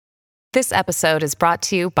This episode is brought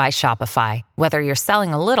to you by Shopify. Whether you're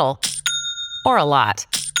selling a little or a lot,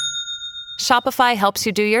 Shopify helps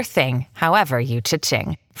you do your thing, however you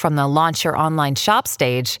cha-ching. From the launch your online shop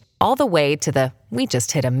stage, all the way to the we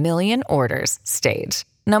just hit 1 million orders stage.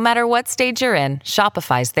 No matter what stage you're in,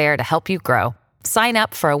 Shopify's there to help you grow. Sign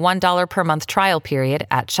up for a $1 per month trial period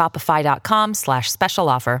at shopify.com/special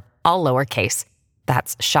offer, all lowercase.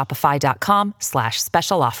 That's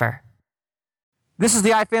shopify.com/special offer. This is the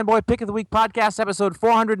iFanboy Pick of the Week podcast, episode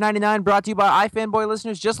 499, brought to you by iFanboy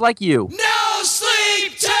listeners just like you. No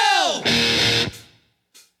sleep till!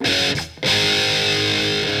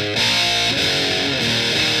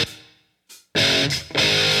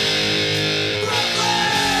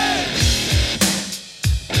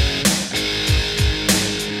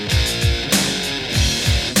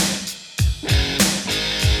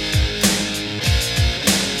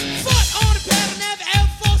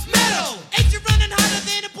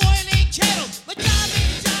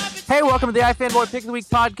 Hey, welcome to the iFanboy Pick of the Week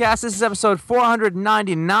podcast. This is episode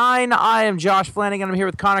 499. I am Josh Flanagan. I'm here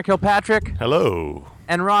with Conor Kilparick. Hello.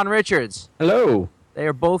 And Ron Richards. Hello. They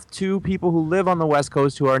are both two people who live on the West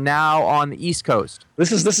Coast who are now on the East Coast.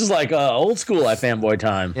 This is like old school iFanboy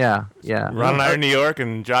time. Yeah. Ron and I are in New York,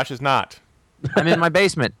 and Josh is not. I'm in my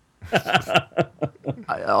basement.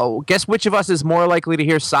 Guess which of us is more likely to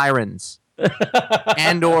hear sirens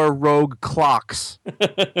and or rogue clocks?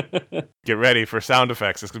 Get ready for sound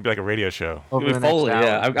effects. It's going to be like a radio show. Over the next Foley, hour.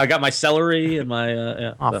 yeah. I got my celery and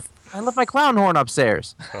my I left my clown horn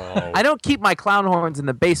upstairs. Oh. I don't keep my clown horns in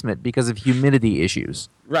the basement because of humidity issues.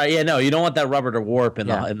 Right, yeah, no, you don't want that rubber to warp in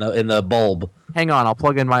the bulb. Hang on, I'll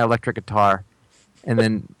plug in my electric guitar and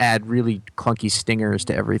then add really clunky stingers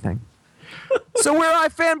to everything. So we're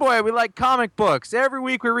iFanboy. We like comic books. Every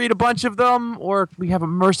week we read a bunch of them, or we have a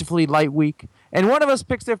mercifully light week. And one of us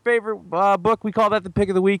picks their favorite book. We call that the Pick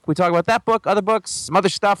of the Week. We talk about that book, other books, some other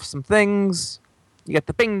stuff, some things. You get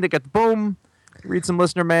the bing, they get the boom. Read some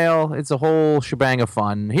listener mail. It's a whole shebang of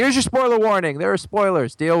fun. Here's your spoiler warning. There are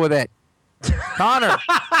spoilers. Deal with it. Connor.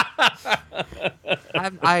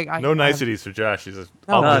 No niceties for Josh. He's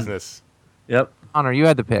all None. business. Yep. Connor, you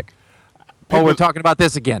had the pick. Oh, we're talking about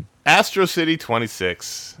this again. Astro City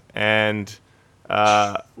 26. And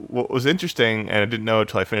what was interesting, and I didn't know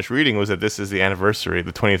until I finished reading, was that this is the anniversary,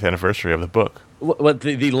 the 20th anniversary of the book. What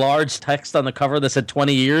the large text on the cover that said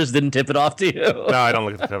 20 years didn't tip it off to you? No, I don't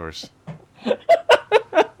look at the covers.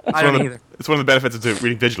 I don't either. It's one of the benefits of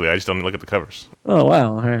reading digitally. I just don't look at the covers. Oh,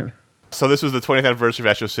 wow. All right. So this was the 20th anniversary of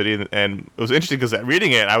Astro City, and it was interesting because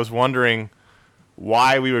reading it, I was wondering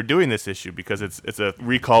why we were doing this issue, because it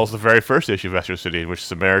recalls the very first issue of Astro City, in which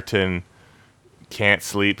Samaritan can't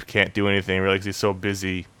sleep, can't do anything, really, because he's so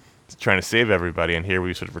busy trying to save everybody. And here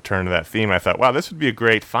we sort of return to that theme. I thought, wow, this would be a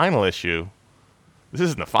great final issue. This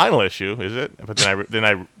isn't the final issue, is it? But then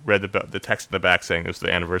I read the text in the back saying it was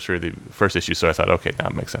the anniversary of the first issue, so I thought, okay, now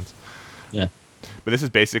it makes sense. Yeah. But this is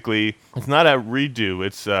basically, it's not a redo.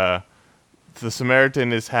 It's the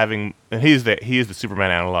Samaritan is having, and he is the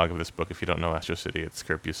Superman analog of this book. If you don't know Astro City, it's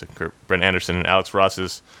Kurt Busiek, Brent Anderson, and Alex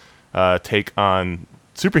Ross's take on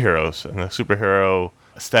superheroes and the superhero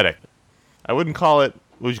aesthetic. I wouldn't call it,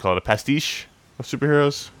 what would you call it, a pastiche of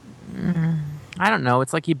superheroes? I don't know.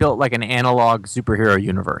 It's like he built like an analog superhero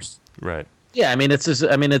universe. Right. Yeah, I mean it's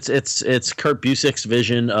Kurt Busiek's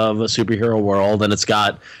vision of a superhero world, and it's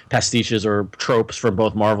got pastiches or tropes from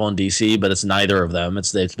both Marvel and DC, but it's neither of them.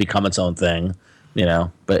 It's become its own thing, you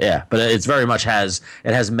know. But it's very much has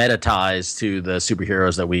meta ties to the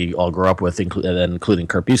superheroes that we all grew up with, including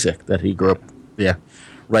Kurt Busiek, that he grew up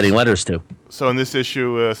writing letters to. So in this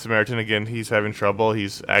issue, Samaritan again, he's having trouble.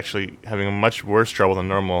 He's actually having a much worse trouble than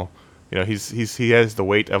normal. You know, he has the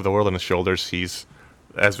weight of the world on his shoulders. He's,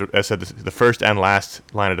 as I said, the first and last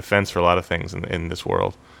line of defense for a lot of things in this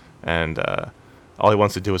world, and all he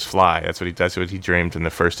wants to do is fly. That's what he dreamed in the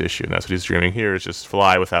first issue, and that's what he's dreaming here, is just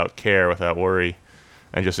fly without care, without worry,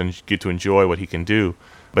 and just get to enjoy what he can do.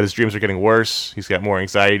 But his dreams are getting worse. He's got more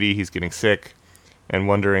anxiety. He's getting sick, and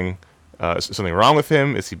wondering, is something wrong with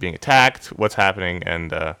him? Is he being attacked? What's happening?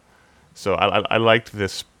 And so I liked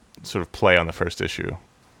this sort of play on the first issue.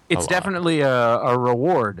 It's definitely a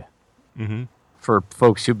reward for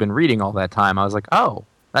folks who've been reading all that time. I was like, oh,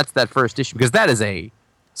 that's that first issue, because that is a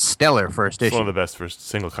stellar first issue. It's one of the best first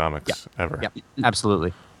single comics ever. Yeah,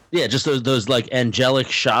 absolutely. Yeah, just those like angelic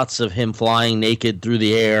shots of him flying naked through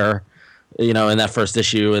the air, you know, in that first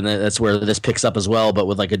issue, and that's where this picks up as well, but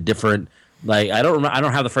with like a different, like I don't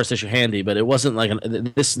have the first issue handy, but it wasn't like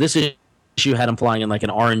this issue had him flying in like an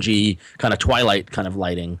orangey kind of twilight kind of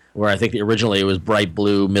lighting, where I think originally it was bright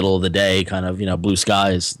blue, middle of the day kind of, blue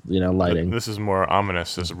skies, lighting. This is more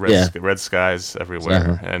ominous. There's red skies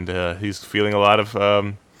everywhere, and he's feeling a lot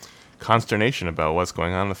of consternation about what's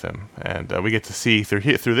going on with him. And we get to see through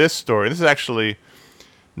this story. This is actually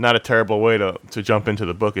not a terrible way to jump into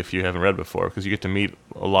the book if you haven't read before, because you get to meet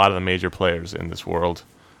a lot of the major players in this world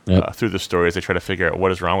through the stories. They try to figure out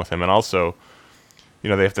what is wrong with him, and also, they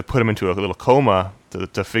have to put him into a little coma so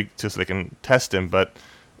they can test him. But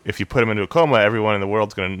if you put him into a coma, everyone in the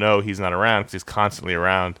world's going to know he's not around because he's constantly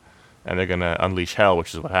around, and they're going to unleash hell,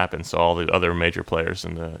 which is what happens. So all the other major players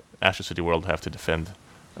in the Astro City world have to defend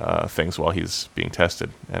things while he's being tested.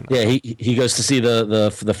 And he goes to see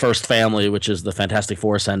the first family, which is the Fantastic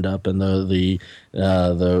Four send up, and the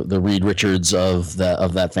Reed Richards of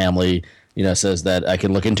that family. Says that I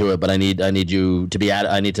can look into it, but I need you to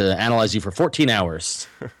I need to analyze you for 14 hours.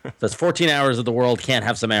 That's 14 hours that the world can't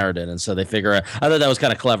have Samaritan, and so they figure out. I thought that was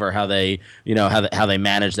kind of clever how they how they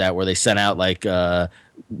managed that, where they sent out like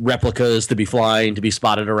replicas to be flying, to be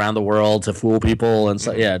spotted around the world to fool people, and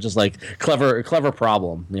so just like clever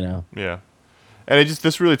problem, Yeah, and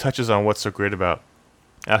this really touches on what's so great about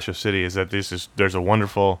Astro City is that there's a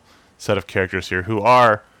wonderful set of characters here who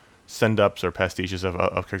are send-ups or pastiches of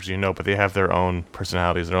characters but they have their own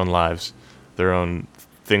personalities, their own lives, their own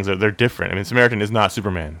things. They're different. I mean, Samaritan is not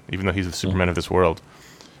Superman, even though he's the Superman of this world.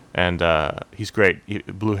 And he's great,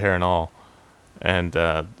 blue hair and all. And,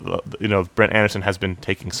 Brent Anderson has been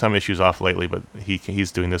taking some issues off lately, but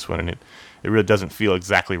he's doing this one, and it really doesn't feel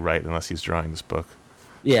exactly right unless he's drawing this book.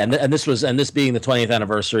 Yeah, and this being the 20th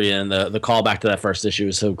anniversary, and the callback to that first issue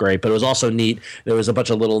is so great. But it was also neat. There was a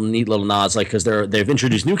bunch of neat little nods, like because they've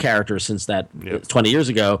introduced new characters since that 20 years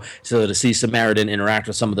ago. So to see Samaritan interact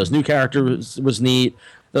with some of those new characters was neat.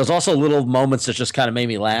 There was also little moments that just kind of made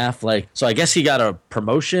me laugh. Like, so I guess he got a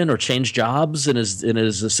promotion or changed jobs in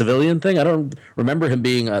his civilian thing. I don't remember him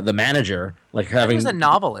being the manager, like having. He was a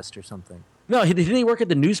novelist or something. No, didn't he work at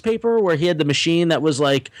the newspaper where he had the machine that was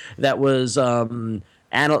like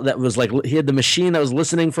he had the machine that was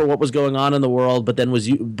listening for what was going on in the world, but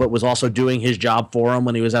was also doing his job for him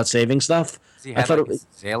when he was out saving stuff. I thought it was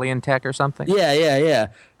alien tech or something. Yeah.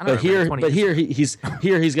 But here he's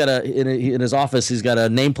got in his office he's got a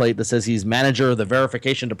nameplate that says he's manager of the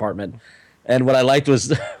verification department. And what I liked was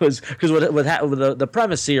because the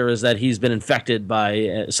premise here is that he's been infected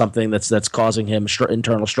by something that's causing him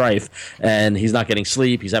internal strife, and he's not getting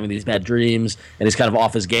sleep. He's having these bad dreams, and he's kind of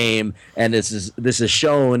off his game. And this is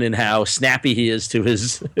shown in how snappy he is to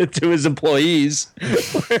his employees,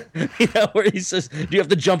 where he says, "Do you have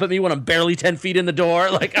to jump at me when I'm barely 10 feet in the door?"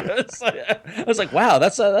 Like I was like, wow,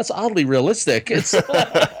 that's oddly realistic. It's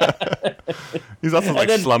he's also like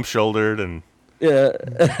slump-shouldered and. Yeah,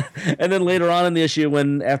 and then later on in the issue,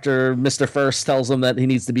 after Mr. First tells him that he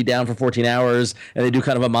needs to be down for 14 hours, and they do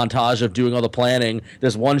kind of a montage of doing all the planning,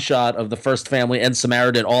 there's one shot of the First family and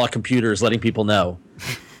Samaritan all at computers letting people know.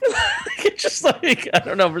 It's just like, I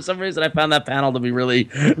don't know, for some reason I found that panel to be really,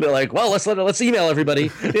 they're like, well, let's email everybody.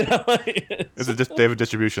 They have a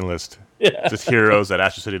distribution list. Yeah. Just heroes at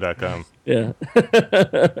astrocity.com. Yeah.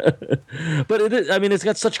 But it's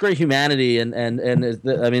got such great humanity, and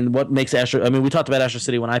what makes Astro, we talked about Astro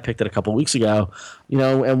City when I picked it a couple weeks ago,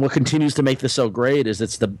 and what continues to make this so great is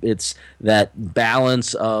it's that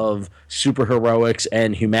balance of superheroics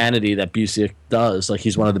and humanity that Busiek does. Like,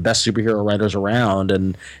 he's one of the best superhero writers around,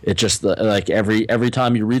 and it just like every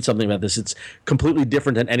time you read something about this, it's completely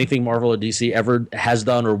different than anything Marvel or DC ever has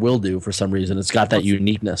done or will do. For some reason, it's got that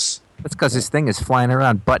uniqueness. That's because his thing is flying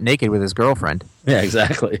around butt naked with his girlfriend. Yeah,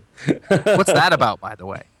 exactly. What's that about, by the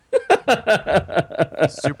way?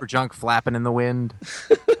 Super junk flapping in the wind.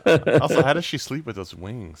 Also, how does she sleep with those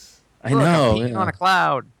wings? I know. Like on a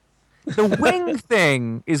cloud. The wing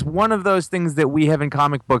thing is one of those things that we have in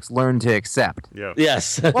comic books learned to accept. Yeah.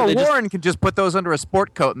 Yes. Well, Warren can just put those under a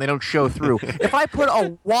sport coat and they don't show through. If I put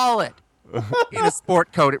a wallet in a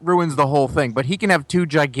sport coat, it ruins the whole thing. But he can have two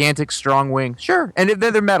gigantic, strong wings. Sure. And if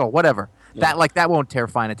they're metal, whatever. Yeah. That won't tear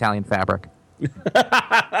fine Italian fabric.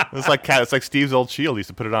 It's like Steve's old shield. He used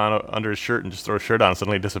to put it on under his shirt and just throw a shirt on and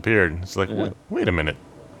suddenly it disappeared. It's like, wait a minute.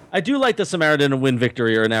 I do like the Samaritan and Win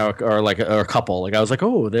Victory are a couple. Like, I was like,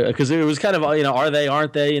 oh, because it was kind of, are they,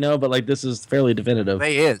 aren't they, but like this is fairly definitive.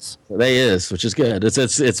 They is, which is good.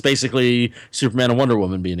 It's basically Superman and Wonder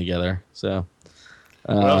Woman being together. So,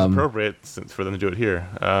 well, it's appropriate for them to do it here.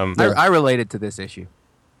 I related to this issue.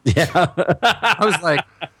 Yeah, I was like,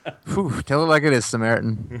 tell it like it is,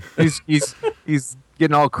 Samaritan. He's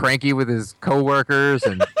getting all cranky with his coworkers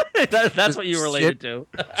and That's what you related to.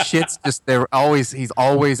 Shit's just he's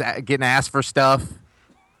always getting asked for stuff.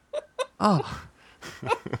 Oh,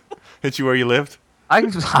 Hit you where you lived? I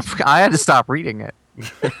had to stop reading it.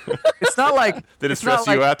 It's not like Did it stress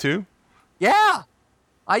you out too? Yeah.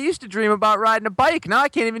 I used to dream about riding a bike. Now I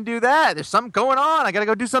can't even do that. There's something going on. I got to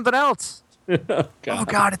go do something else. Oh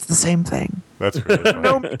God, it's the same thing. That's really funny.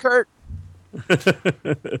 No, Kurt.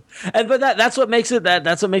 But that's what makes it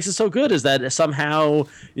that's what makes it so good is that somehow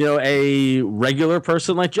a regular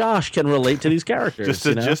person like Josh can relate to these characters.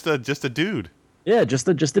 just a dude. Yeah, just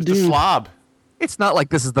a The dude. slob. It's not like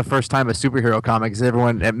this is the first time a superhero comic has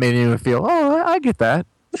everyone made anyone feel, I get that.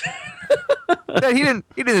 That he didn't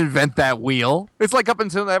invent that wheel. It's like up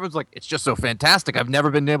until everyone's like, it's just so fantastic. I've never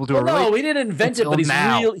been able to relate. No, he didn't invent it, but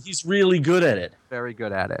he's really good at it. Very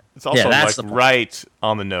good at it. It's also that's like right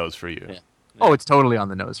on the nose for you. Yeah. Oh, it's totally on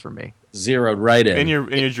the nose for me. Zeroed right in. In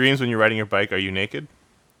your dreams when you're riding your bike, are you naked?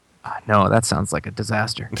 No, that sounds like a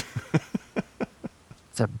disaster.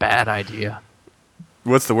 It's a bad idea.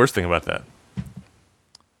 What's the worst thing about that?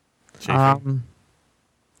 Chafing?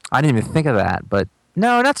 I didn't even think of that, but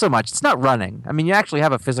no, not so much. It's not running. I mean, you actually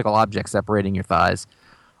have a physical object separating your thighs.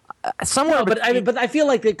 But I feel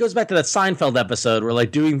like it goes back to that Seinfeld episode where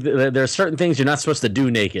like there are certain things you're not supposed to do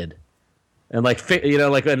naked, and like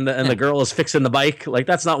the girl is fixing the bike. Like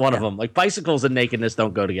that's not one of them. Like bicycles and nakedness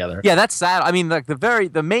don't go together. Yeah, that's sad. I mean, like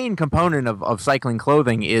the main component of cycling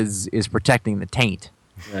clothing is protecting the taint.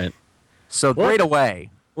 Right. So right away.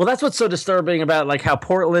 Well, that's what's so disturbing about like how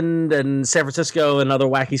Portland and San Francisco and other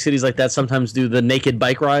wacky cities like that sometimes do the naked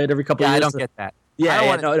bike ride every couple of years. I don't get that. Yeah, I don't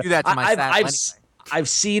want to do that to my saddle anyway. I've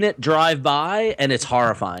seen it drive by, and it's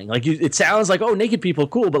horrifying. Like it sounds like, oh, naked people,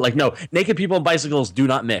 cool, but like no, naked people and bicycles do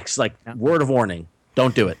not mix. Like word of warning,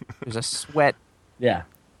 don't do it. There's a sweat. Yeah,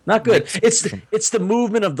 not good. It's the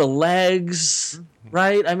movement of the legs,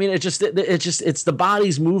 right? I mean, it's the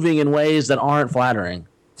body's moving in ways that aren't flattering.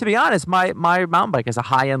 To be honest, my mountain bike is a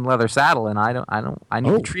high-end leather saddle, and I need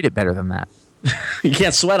to treat it better than that. You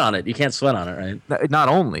can't sweat on it. You can't sweat on it, right? Not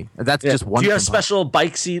only that's just one. Do you have component. special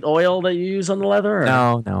bike seat oil that you use on the leather? Or?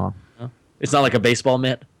 No. It's not like a baseball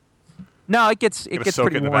mitt. No, it gets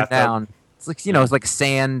pretty worn down. It's like it's like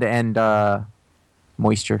sand and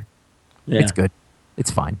moisture. Yeah. It's good. It's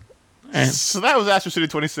fine. So that was Astro City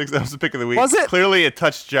 26. That was the pick of the week. Was it? Clearly, it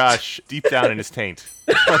touched Josh deep down in his taint.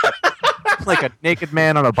 Like a naked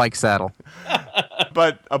man on a bike saddle.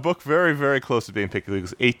 But a book very, very close to being pick of the week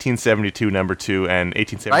was 1872 number 2, and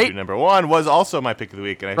 1872 number 1 was also my pick of the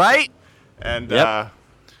week. And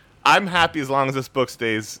I'm happy as long as this book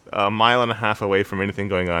stays a mile and a half away from anything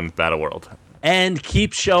going on in Battle World. And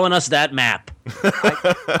keep showing us that map.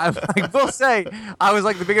 I will say, I was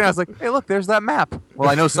like the beginner. I was like, "Hey, look, there's that map." Well,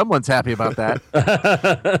 I know someone's happy about that.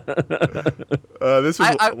 This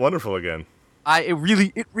was wonderful again. It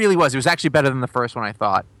really was. It was actually better than the first one, I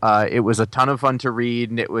thought. It was a ton of fun to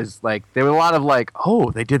read, and it was like there were a lot of like,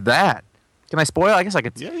 "Oh, they did that." Can I spoil? I guess I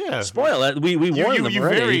could. Yeah. Spoil it. We warned them already. You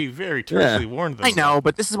very, very tersely warned them. I know,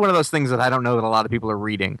 but this is one of those things that I don't know that a lot of people are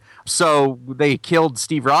reading. So they killed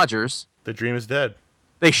Steve Rogers. The dream is dead.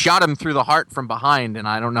 They shot him through the heart from behind, and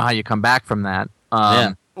I don't know how you come back from that.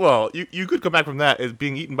 Well, you could come back from that. As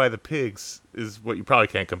being eaten by the pigs is what you probably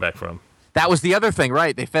can't come back from. That was the other thing,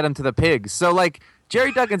 right? They fed him to the pigs. So, like,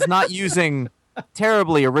 Jerry Duggan's not using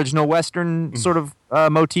terribly original Western sort of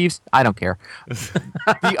motifs. I don't care.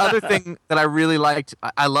 The other thing that I really liked,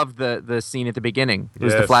 I loved the scene at the beginning. It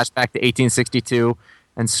was the flashback to 1862,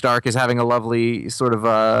 and Stark is having a lovely sort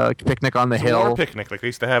of picnic on the hill. War picnic, like they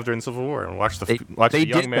used to have during the Civil War, and watch the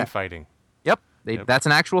young men fighting. Yep. That's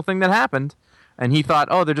an actual thing that happened. And he thought,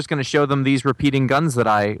 oh, they're just going to show them these repeating guns that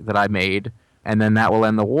I made, and then that will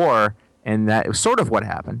end the war. And that was sort of what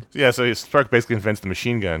happened. Yeah, so Stark basically invents the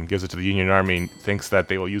machine gun, gives it to the Union Army, and thinks that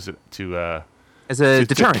they will use it to as a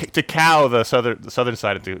deterrent to cow the southern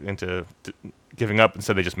side into giving up.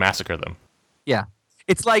 Instead, they just massacre them. Yeah,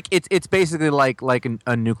 it's like it's basically like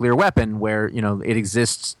a nuclear weapon where it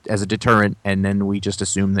exists as a deterrent, and then we just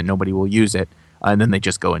assume that nobody will use it, and then they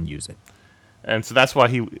just go and use it. And so that's why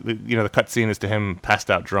the cutscene is to him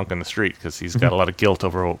passed out drunk in the street, because he's got a lot of guilt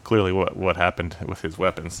over clearly what happened with his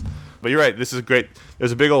weapons. But you're right, this is great.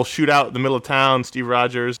 There's a big old shootout in the middle of town, Steve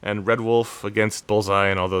Rogers and Red Wolf against Bullseye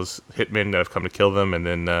and all those hitmen that have come to kill them. And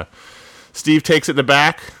then Steve takes it in the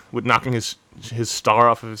back, with knocking his star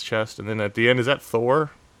off of his chest. And then at the end, is that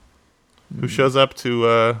Thor? Who shows up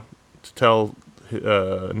to tell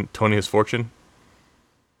Tony his fortune?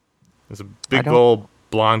 There's a big old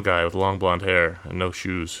blonde guy with long blonde hair and no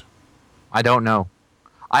shoes. I don't know.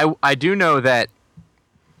 I do know that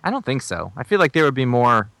I don't think so. I feel like there would be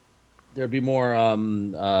more There'd be more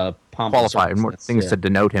pomp qualified, more things to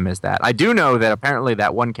denote him as that. I do know that apparently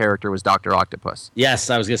that one character was Dr. Octopus. Yes,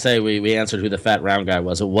 I was gonna say we answered who the fat round guy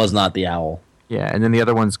was. It was not the owl. Yeah, and then the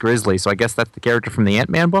other one's Grizzly. So I guess that's the character from the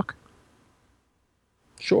Ant-Man book.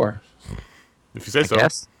 Sure. If you say so.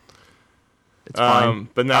 Yes. It's fine.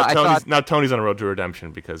 But now Tony's on a road to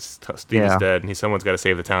redemption because Steve is dead, and someone's got to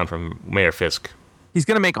save the town from Mayor Fisk. He's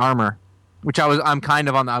gonna make armor, which I'm kind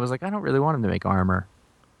of on. I was like, I don't really want him to make armor.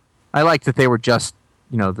 I like that they were just,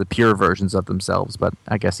 the pure versions of themselves, but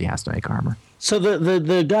I guess he has to make armor. So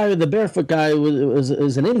the guy, the barefoot guy,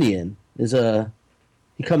 is an Indian.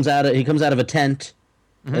 He comes out of a tent.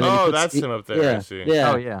 Mm-hmm. That's him up there. Yeah, I see.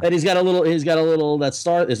 Yeah. Oh yeah. And he's got a little that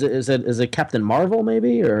star. Is it Captain Marvel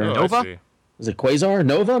maybe or Nova? Is it Quasar?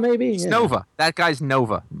 Nova maybe? It's Nova. That guy's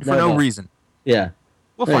Nova for no reason. Yeah.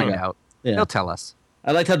 We'll find out. Yeah. He'll tell us.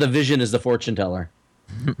 I liked how the Vision is the fortune teller.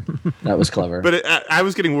 That was clever. But I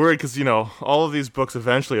was getting worried because, all of these books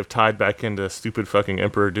eventually have tied back into stupid fucking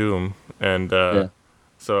Emperor Doom. And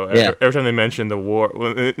so every time they mention the war,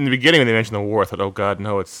 in the beginning when they mentioned the war, I thought, oh God,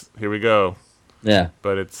 no, here we go. Yeah.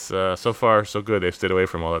 But it's so far so good. They've stayed away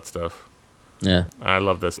from all that stuff. Yeah. I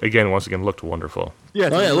love this. Once again, looked wonderful. Yeah.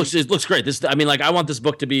 It looks great. I want this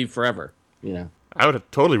book to be forever. I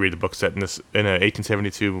would totally read the book set in a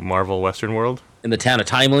 1872 Marvel Western world. In the town of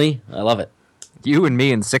Timely. I love it. You and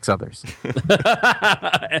me and 6 others. But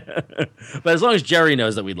as long as Jerry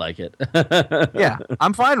knows that we'd like it. Yeah,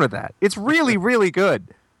 I'm fine with that. It's really, really good.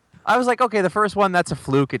 I was like, okay, the first one, that's a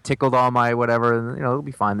fluke. It tickled all my whatever, and, it'll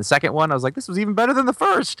be fine. The second one, I was like, this was even better than the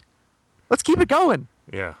first. Let's keep it going.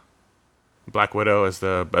 Yeah. Black Widow as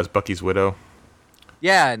Bucky's widow.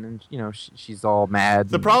 Yeah, and she's all mad.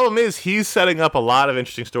 The problem is he's setting up a lot of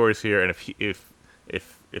interesting stories here, and if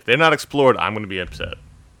they're not explored, I'm going to be upset.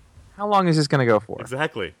 How long is this going to go for?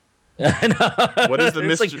 Exactly. What is the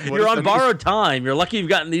mystery? Like you're on borrowed time. You're lucky you've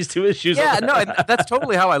gotten these 2 issues. Yeah, no, that's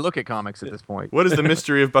totally how I look at comics at this point. What is the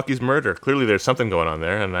mystery of Bucky's murder? Clearly, there's something going on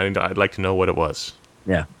there, and I'd like to know what it was.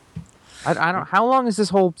 Yeah. I don't. How long is this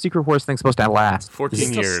whole Secret Wars thing supposed to last?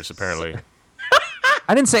 14 years, apparently.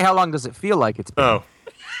 I didn't say how long does it feel like it's been. Oh.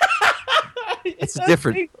 It's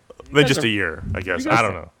different. Then just a year, I guess. I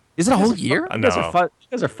don't know. Is it a whole year? You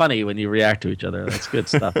guys are funny when you react to each other. That's good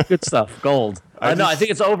stuff. Good stuff. Gold. I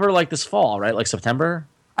think it's over like this fall, right? Like September?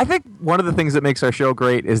 I think one of the things that makes our show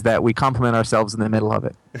great is that we compliment ourselves in the middle of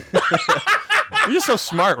it. You're just so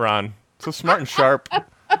smart, Ron. So smart and sharp.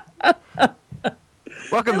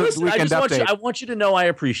 Welcome to the Weekend Update. I want you to know I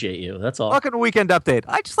appreciate you. That's all. Welcome to Weekend Update.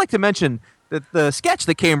 I'd just like to mention that the sketch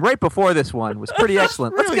that came right before this one was pretty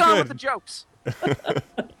excellent. Let's get on with the jokes.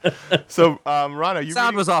 So, Ron, are you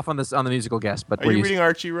Sound was off on the musical guest, but are you reading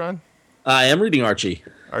Archie, Ron? I am reading Archie.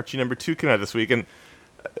 Archie number 2 came out this week, and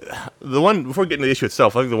the one before getting to the issue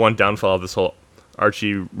itself, I think the one downfall of this whole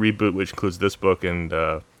Archie reboot, which includes this book and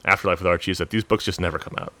Afterlife with Archie, is that these books just never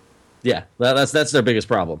come out. Yeah, that's their biggest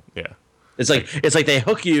problem. Yeah, it's like they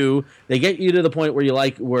hook you, they get you to the point where you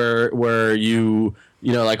like where you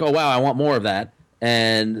like, oh wow, I want more of that.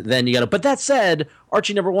 And then you got to. But that said,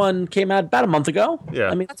 Archie number 1 came out about a month ago.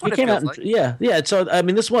 Yeah, I mean, that's what it came out. Like. Yeah. So I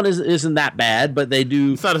mean, this one isn't that bad, but they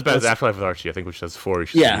do. It's not as bad as Afterlife with Archie, I think, which has 4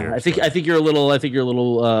 issues. Yeah, a year, I think you're a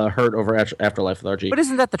little hurt over Afterlife with Archie. But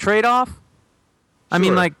isn't that the trade-off? Sure. I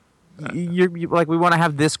mean, like, you like we want to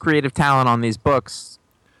have this creative talent on these books,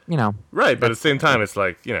 Right, but at the same time, it's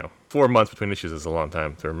like 4 months between issues is a long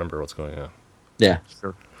time to remember what's going on. Yeah,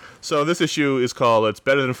 sure. So this issue is called "It's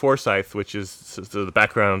Better Than Forsyth," which is the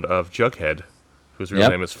background of Jughead, whose real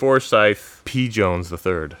name is Forsyth P. Jones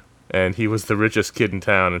III. And he was the richest kid in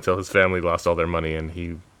town until his family lost all their money, and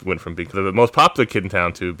he went from being the most popular kid in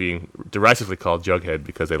town to being derisively called Jughead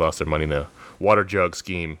because they lost their money in a water jug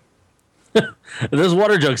scheme. Those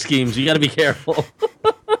water jug schemes, you got to be careful.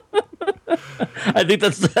 I think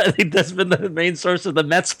that's been the main source of the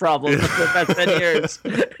Mets problem for the past 10 years.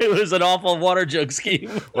 It was an awful water jug scheme.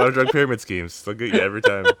 Water jug pyramid schemes. They'll get you every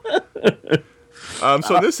time.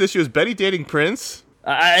 So this issue is Betty dating Prince.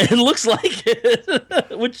 It looks like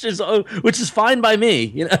it, which is fine by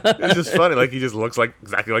me. It's just funny. Like he just looks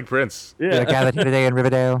exactly like Prince. Yeah. Gathered here today in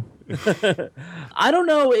Riverdale. I don't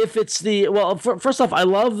know if it's first off, I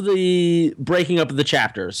love the breaking up of the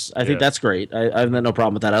chapters. I think that's great. I've got no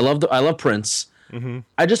problem with that. I love Prince. Mm-hmm.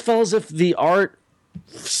 I just felt as if the art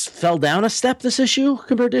fell down a step this issue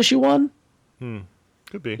compared to issue 1.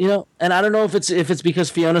 Could be. And I don't know if it's because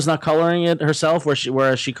Fiona's not coloring it herself,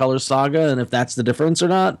 whereas she colors Saga, and if that's the difference or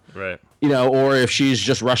not. Right. Or if she's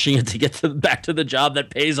just rushing it to get back to the job that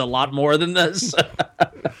pays a lot more than this.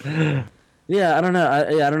 Yeah, I don't know.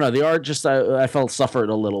 I don't know. The art just I felt suffered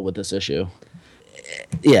a little with this issue.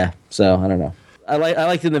 Yeah, so I don't know. I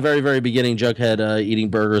liked in the very, very beginning Jughead eating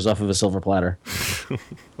burgers off of a silver platter. Well,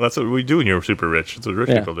 that's what we do when you're super rich. That's what rich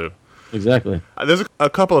people do. Exactly. There's a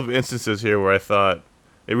couple of instances here where I thought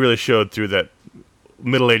it really showed through that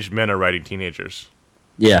middle-aged men are writing teenagers.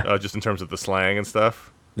 Yeah. Just in terms of the slang and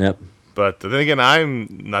stuff. Yep. But then again, I'm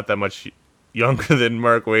not that much younger than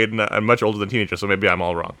Mark Waid, and I'm much older than teenagers, so maybe I'm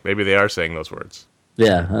all wrong. Maybe they are saying those words.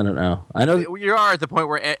 Yeah, I don't know. I know You are at the point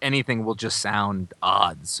where anything will just sound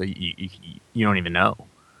odd, so you don't even know.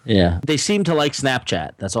 Yeah, they seem to like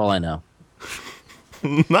Snapchat. That's all I know.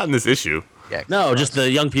 Not in this issue. Yeah, No, just the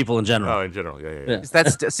young people in general. Oh, in general, yeah.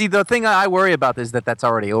 See, the thing I worry about is that's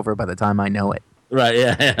already over by the time I know it. Right?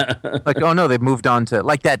 Yeah. Like, oh no, they've moved on to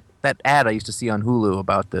like that ad I used to see on Hulu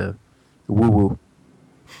about the woo woo.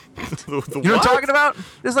 You know what I'm talking about?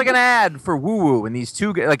 There's like an ad for woo woo, and these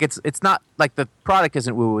two like it's not like the product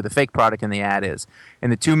isn't woo woo, the fake product in the ad is,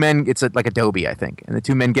 and the two men like Adobe I think, and the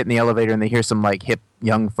two men get in the elevator and they hear some like hip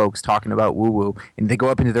young folks talking about woo woo, and they go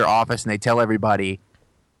up into their office and they tell everybody,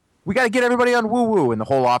 we got to get everybody on woo woo, and the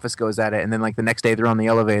whole office goes at it, and then like the next day they're on the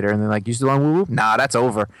elevator and they're like, you still on woo woo? Nah, that's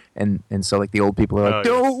over, and so like the old people are like,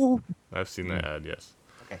 no. Yes. I've seen that ad, yes.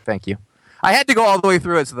 Okay, thank you. I had to go all the way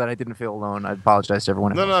through it so that I didn't feel alone. I apologize to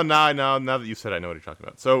everyone. No, now that you said, I know what you're talking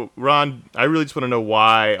about. So, Ron, I really just want to know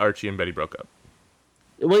why Archie and Betty broke up.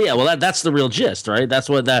 Well, yeah. Well, that's the real gist, right? That's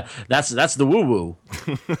what that's the woo woo.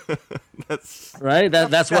 That's right.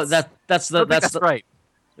 That's right.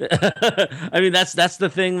 I mean, that's the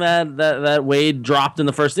thing that Wade dropped in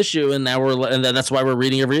the first issue, and that's why we're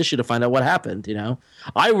reading every issue to find out what happened. You know,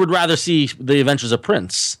 I would rather see the Adventures of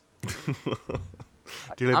Prince.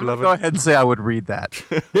 I'm going to go ahead and say I would read that.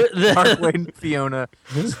 Mark Waid and Fiona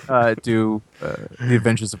do The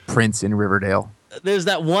Adventures of Prince in Riverdale. There's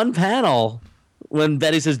that one panel when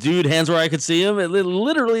Betty says, dude, hands where I could see him. It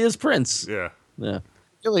literally is Prince. Yeah. Yeah. It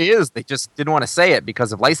really is. They just didn't want to say it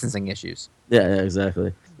because of licensing issues. Yeah,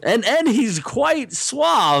 exactly. And he's quite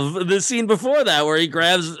suave. The scene before that where he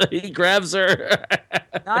grabs her.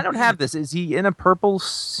 No, I don't have this. Is he in a purple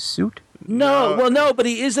suit? No, but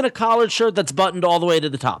he is in a collared shirt that's buttoned all the way to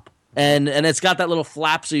the top. And it's got that little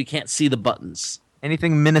flap so you can't see the buttons.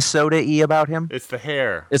 Anything Minnesota-y about him? It's the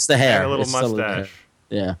hair. It's the hair. And a little It's totally mustache.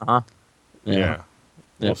 Yeah. Uh-huh. Yeah.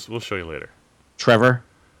 Yep. We'll show you later. Trevor?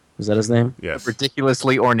 Is that his name? Yes.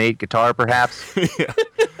 Ridiculously ornate guitar, perhaps? Yeah.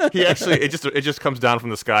 He actually, it just comes down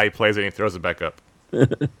from the sky, he plays it, and he throws it back up.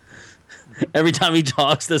 Every time he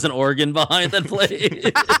talks, there's an organ behind that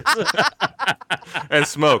plays. And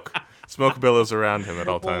smoke. Smoke billows around him at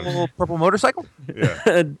all times. Purple motorcycle?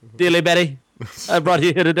 Yeah. Dearly Betty, I brought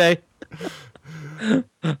you here today.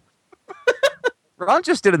 Ron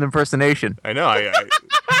just did an impersonation I know.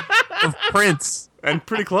 of Prince. And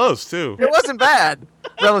pretty close, too. It wasn't bad,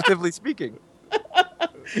 relatively speaking.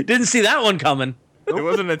 Didn't see that one coming. It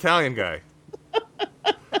was an Italian guy.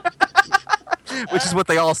 Which is what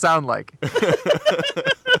they all sound like.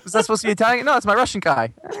 Is that supposed to be Italian? No, it's my Russian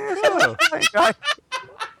guy. Oh, Guy.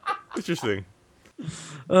 interesting.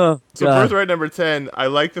 Oh, So God. birthright number 10, I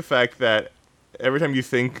like the fact that every time you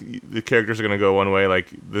think the characters are going to go one way, like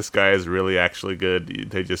this guy is really actually good,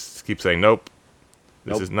 they just keep saying, nope,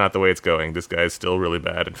 this is not the way it's going. This guy is still really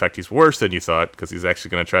bad. In fact, he's worse than you thought because he's actually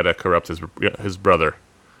going to try to corrupt his brother.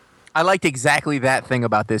 I liked exactly that thing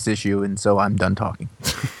about this issue, and so I'm done talking.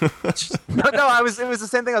 No, it was the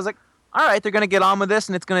same thing. I was like, all right, they're going to get on with this,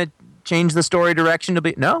 and it's going to change the story direction to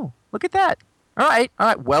be... No, look at that. All right,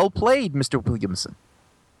 well played, Mr. Williamson.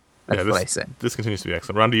 That's what I say. This continues to be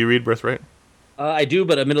excellent. Ron, do you read Birthright? I do,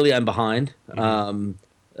 but admittedly I'm behind.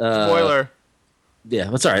 Spoiler.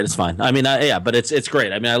 Yeah, that's all right. It's fine. I mean, but it's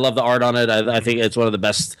great. I mean, I love the art on it. I think it's one of the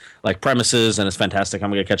best premises, and it's fantastic. I'm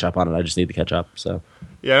gonna catch up on it. I just need to catch up. So.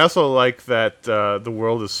 Yeah, I also like that the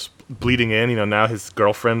world is bleeding in. You know, now his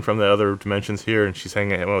girlfriend from the other dimension's here, and she's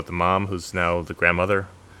hanging out with the mom, who's now the grandmother.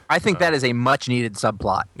 I think that is a much-needed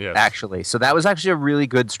subplot, Yes. actually. So that was actually a really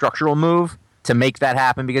good structural move to make that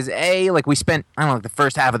happen, because, we spent, I don't know, the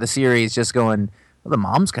first half of the series just going, well, the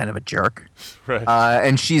mom's kind of a jerk. Right.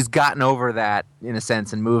 And she's gotten over that, in a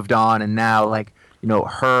sense, and moved on, and now,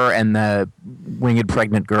 her and the winged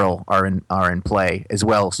pregnant girl are in play as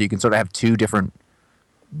well, so you can sort of have two different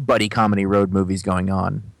buddy comedy road movies going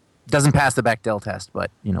on. Doesn't pass the Bechdel test,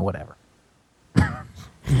 but, whatever.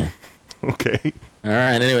 Okay. All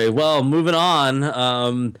right. Anyway, well, moving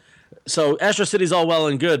on. So Astro City's all well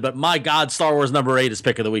and good, but my God, Star Wars number 8 is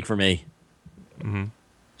pick of the week for me. Mm-hmm.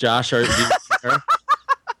 Josh, are you?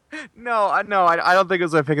 No, I don't think it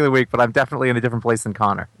was my pick of the week, but I'm definitely in a different place than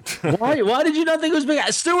Conor. Why did you not think it was big?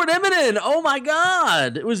 Stuart Eminem. Oh my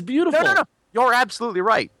God, it was beautiful. No. You're absolutely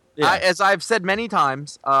right. Yeah. As I've said many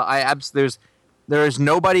times, there is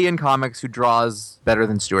nobody in comics who draws better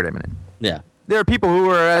than Stuart Immonen. Yeah. There are people who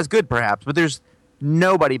are as good, perhaps, but there's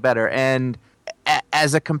nobody better. And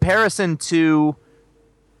as a comparison to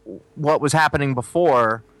what was happening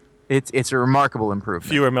before, it's a remarkable improvement.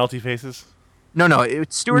 Fewer melty faces. No,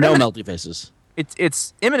 it's Stuart No Immonen. melty faces.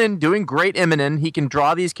 It's Immonen doing great Immonen. He can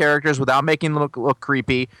draw these characters without making them look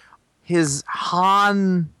creepy. His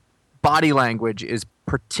Han body language is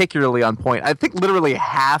particularly on point. I think literally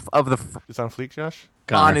half of the It's on fleek, Josh.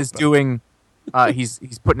 Han is doing. He's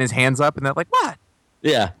putting his hands up, and they're like, "What?"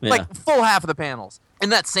 Yeah. Like full half of the panels. In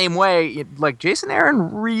that same way, like Jason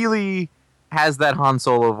Aaron really has that Han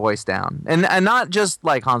Solo voice down, and not just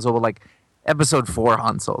like Han Solo, but like Episode 4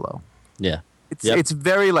 Han Solo. Yeah. It's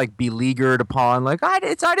very like beleaguered upon, like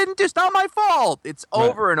it's not my fault. It's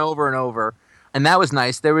over and over and over, and that was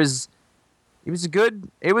nice. It was a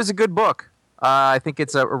good book. I think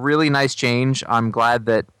it's a really nice change. I'm glad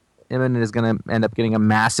that Immonen is going to end up getting a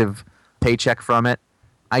massive paycheck from it.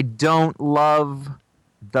 I don't love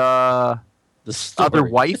the story. other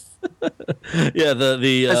wife. Yeah,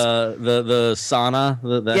 the Sana.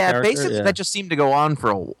 That character, basically that just seemed to go on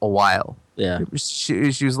for a while. Yeah.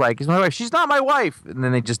 She was like, "It's my wife." She's not my wife. And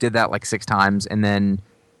then they just did that like 6 times, and then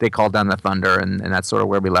they called down the thunder, and that's sort of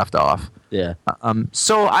where we left off. Yeah.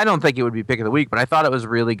 So I don't think it would be pick of the week, but I thought it was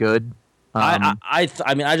really good. I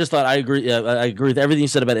mean, I just thought I agree. I agree with everything you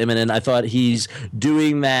said about Immonen. I thought he's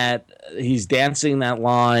doing that. He's dancing that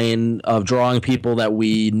line of drawing people that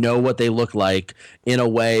we know what they look like in a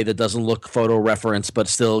way that doesn't look photo reference, but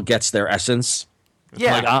still gets their essence.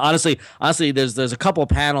 Yeah. Like, honestly, there's a couple of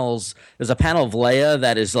panels. There's a panel of Leia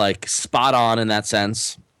that is like spot on in that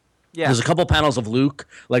sense. Yeah. There's a couple panels of Luke,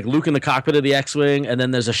 like Luke in the cockpit of the X-wing, and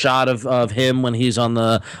then there's a shot of him when he's on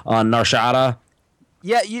Narshada.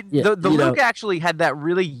 Yeah, the Luke actually had that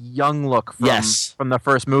really young look from the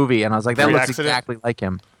first movie, and I was like, that looks exactly like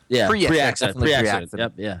him. Yeah, pre-accident.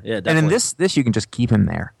 Yep, yeah, definitely. And in this you can just keep him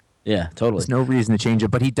there. Yeah, totally. There's no reason to change it,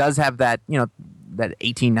 but he does have that, that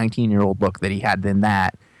 18, 19-year-old look that he had in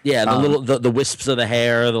that. Yeah, the wisps of the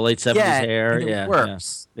hair, the late 70s hair. It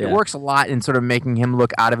works. Yeah. It works a lot in sort of making him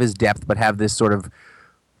look out of his depth, but have this sort of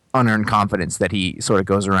unearned confidence that he sort of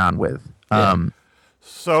goes around with. Yeah.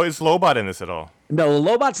 So is Lobot in this at all? No,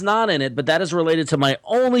 Lobot's not in it, but that is related to my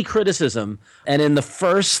only criticism. And in the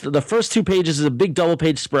first 2 pages is a big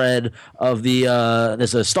double-page spread of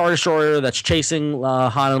there's a Star Destroyer that's chasing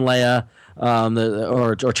Han and Leia,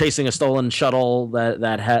 or chasing a stolen shuttle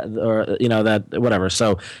that whatever.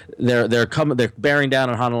 So they're bearing down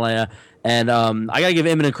on Han and Leia, and I gotta give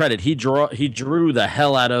Immonen credit. He drew the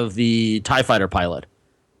hell out of the TIE fighter pilot.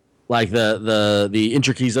 Like the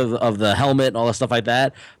intricacies of the helmet and all that stuff like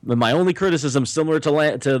that. But my only criticism, similar to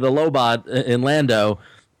the Lobot in Lando,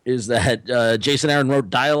 is that Jason Aaron wrote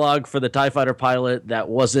dialogue for the TIE fighter pilot that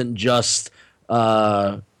wasn't just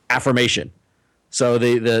affirmation. So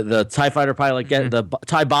the TIE fighter pilot the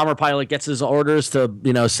TIE bomber pilot gets his orders to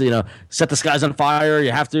set the skies on fire.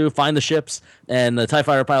 You have to find the ships, and the TIE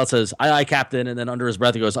fighter pilot says, "Aye, aye, Captain," and then under his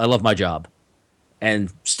breath he goes, "I love my job."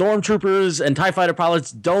 And stormtroopers and TIE fighter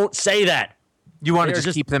pilots don't say that. You want to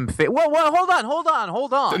just keep them fit? Well, hold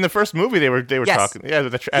on. In the first movie, they were talking. Yeah,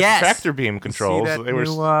 the tractor beam controls. I don't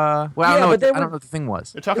know what the thing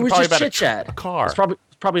was. They're talking it was probably just about chit chat. a car. It's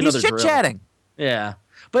probably another He's chit chatting. Yeah,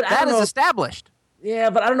 but that is established.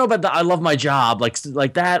 Yeah, but I don't know about the "I love my job."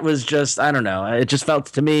 Like that was just, I don't know. It just felt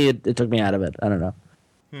to me it took me out of it. I don't know.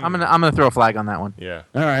 I'm gonna throw a flag on that one. Yeah.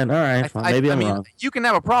 All right. Well, maybe I'm wrong. You can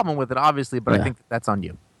have a problem with it, obviously, but I think that's on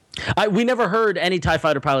you. We never heard any TIE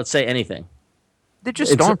fighter pilots say anything. They're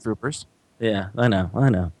just stormtroopers. Yeah, I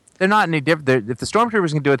know. They're not any different. If the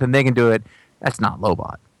stormtroopers can do it, then they can do it. That's not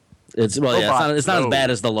Lobot. It's not as bad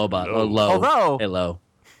as the Lobot. Although,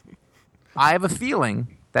 I have a feeling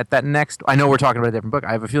that next. I know we're talking about a different book.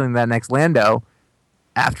 I have a feeling that next Lando,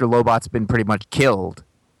 after Lobot's been pretty much killed,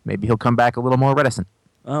 maybe he'll come back a little more reticent.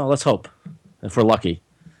 Oh, let's hope, if we're lucky.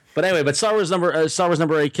 But anyway, Star Wars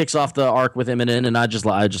number 8 kicks off the arc with Immonen, and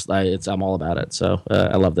I'm all about it. So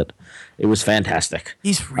I loved it. It was fantastic.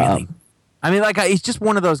 He's really, he's just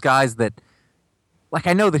one of those guys that, like,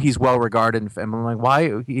 I know that he's well regarded, and I'm like,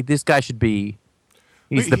 why this guy should be?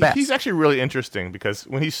 He's the best. He's actually really interesting because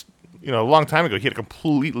when he's a long time ago, he had a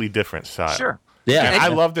completely different style. Sure. Yeah, and I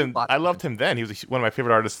loved him. I loved him then. He was one of my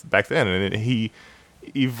favorite artists back then, and he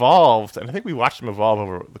evolved, and I think we watched him evolve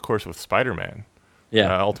over the course of Spider-Man.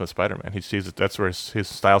 Yeah, Ultimate Spider-Man. That's where his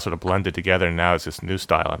style sort of blended together, and now it's this new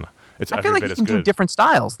style, and it's I feel like he can do different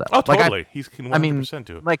styles, though. Oh, totally. He can 100%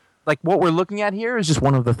 do it. Like what we're looking at here is just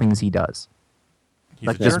one of the things he does. He's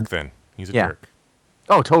a jerk, then. He's a jerk.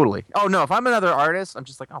 Oh, totally. Oh, no, if I'm another artist, I'm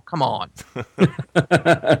just like, oh, come on.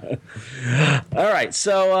 All right,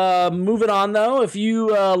 so moving on, though, if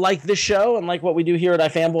you like this show and like what we do here at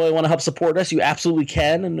iFanboy and want to help support us, you absolutely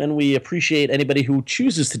can, and we appreciate anybody who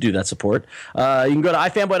chooses to do that support. You can go to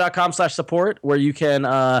ifanboy.com/support, where you can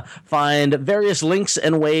find various links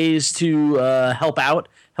and ways to help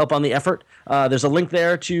on the effort. There's a link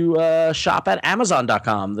there to shop at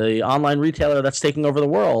Amazon.com, the online retailer that's taking over the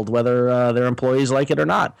world, whether their employees like it or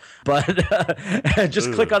not. But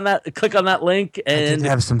just click on that link, and I did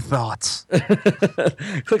have some thoughts.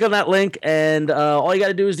 click on that link, and all you got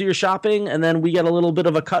to do is do your shopping, and then we get a little bit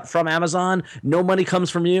of a cut from Amazon. No money comes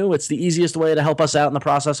from you. It's the easiest way to help us out in the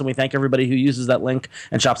process, and we thank everybody who uses that link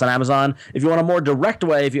and shops on Amazon. If you want a more direct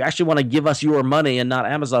way, if you actually want to give us your money and not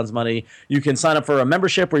Amazon's money, you can sign up for a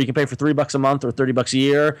membership where you can pay for $3 a month or $30 a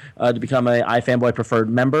year to become a iFanboy preferred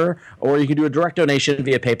member, or you can do a direct donation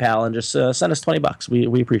via PayPal and just send us $20.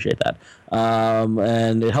 We appreciate that,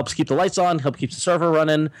 and it helps keep the lights on, helps keep the server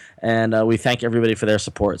running, and we thank everybody for their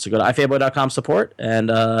support. So go to ifanboy.com/support, and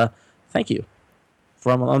thank you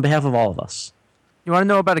on behalf of all of us. You want to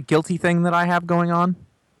know about a guilty thing that I have going on?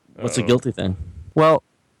 What's a guilty thing? Well,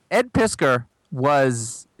 Ed Piskor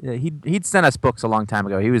was he'd sent us books a long time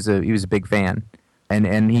ago. He was a big fan.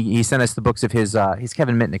 And he sent us the books of his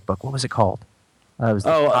Kevin Mitnick book. What was it called? It was the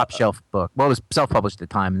top shelf book. Well, it was self-published at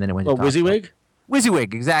the time, and then it went to WYSIWYG?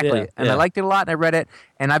 WYSIWYG, exactly. And I liked it a lot, and I read it.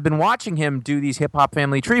 And I've been watching him do these Hip Hop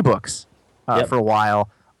Family Tree books for a while.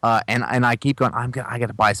 And I keep going, I got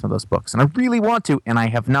to buy some of those books. And I really want to, and I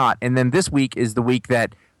have not. And then this week is the week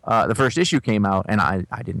that the first issue came out, and I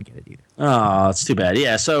didn't get it either. Oh, it's too bad.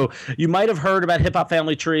 Yeah, so you might have heard about Hip Hop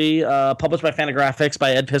Family Tree, published by Fantagraphics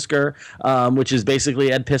by Ed Piskor, which is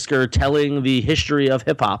basically Ed Piskor telling the history of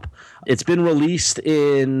hip hop. It's been released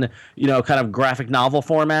in kind of graphic novel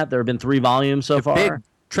format. There have been 3 volumes so far. Big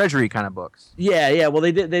treasury kind of books. Yeah. Well,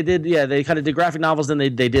 they did. Yeah, they kind of did graphic novels. Then they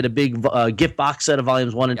did a big gift box set of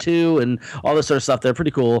volumes 1 and 2, and all this sort of stuff. They're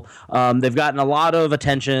pretty cool. They've gotten a lot of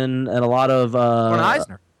attention and a lot of.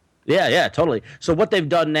 Eisner. Yeah, totally. So what they've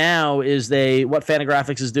done now is what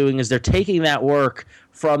Fantagraphics is doing is they're taking that work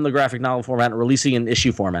from the graphic novel format and releasing it in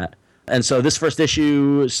issue format. And so this first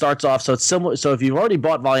issue starts off, so it's similar. So if you've already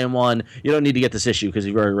bought volume 1, you don't need to get this issue because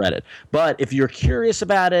you've already read it. But if you're curious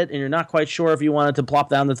about it and you're not quite sure if you wanted to plop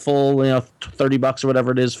down the full, $30 or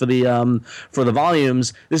whatever it is for the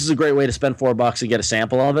volumes, this is a great way to spend $4 and get a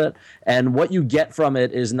sample of it. And what you get from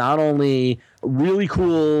it is not only really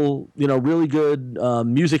cool, really good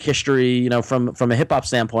music history, from a hip hop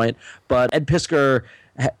standpoint, but Ed Piskor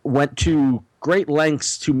went to great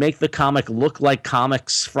lengths to make the comic look like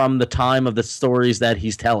comics from the time of the stories that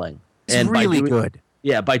he's telling. It's really good.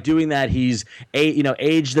 Yeah, by doing that, he's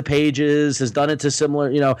aged the pages, has done it to similar,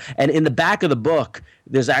 and in the back of the book,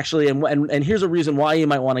 there's actually, and here's a reason why you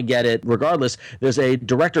might want to get it regardless, there's a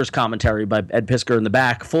director's commentary by Ed Piskor in the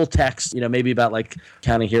back, full text, maybe about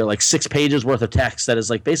counting here, 6 pages worth of text that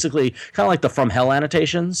is basically kind of like the From Hell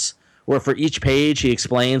annotations, where for each page he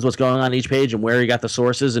explains what's going on each page and where he got the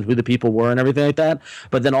sources and who the people were and everything like that.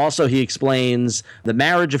 But then also he explains the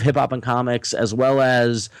marriage of hip-hop and comics, as well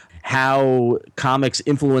as how comics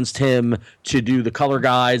influenced him to do the color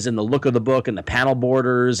guides and the look of the book and the panel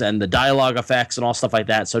borders and the dialogue effects and all stuff like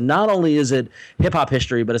that. So not only is it hip-hop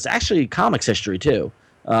history, but it's actually comics history too.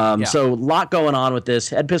 So a lot going on with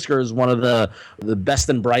this. Ed Piskor is one of the best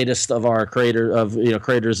and brightest of our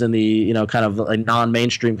creators in the kind of like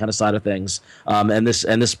non-mainstream kind of side of things. And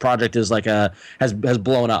this project is has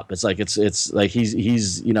blown up. It's like it's like he's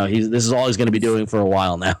this is all he's going to be doing for a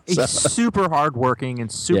while now. So. He's super hardworking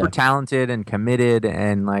and super talented and committed,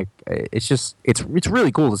 and it's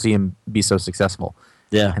really cool to see him be so successful.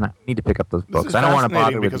 Yeah, and I need to pick up those books. I don't want to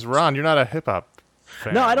bother because Ron, you're not a hip hop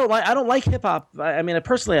fan. No, I don't like hip hop. I mean,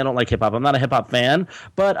 personally, I don't like hip hop. I'm not a hip hop fan,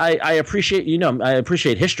 but I appreciate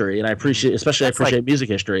history, and I appreciate music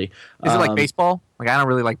history. Is it like baseball? I don't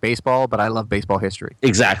really like baseball, but I love baseball history.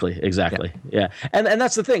 Exactly. Yeah. And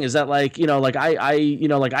that's the thing is that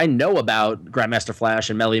I know about Grandmaster Flash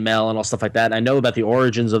and Melly Mel and all stuff like that. And I know about the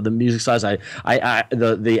origins of the music size.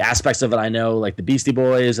 The aspects of it I know, like the Beastie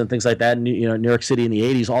Boys and things like that. New York City in the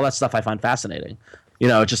 '80s, all that stuff I find fascinating.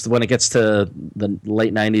 Just when it gets to the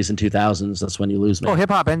late '90s and 2000s, that's when you lose me. Oh, hip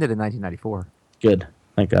hop ended in 1994. Good,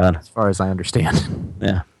 thank God. As far as I understand.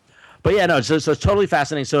 Yeah. But yeah, no, so it's totally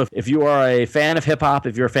fascinating. So if you are a fan of hip hop,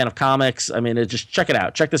 if you're a fan of comics, just check it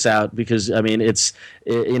out. Check this out because I know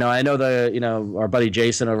our buddy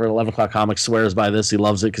Jason over at 11 O'Clock Comics swears by this. He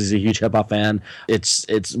loves it because he's a huge hip hop fan.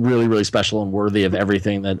 It's really, really special and worthy of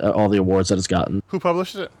everything that all the awards that it's gotten. Who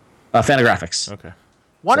published it? Fantagraphics. Okay.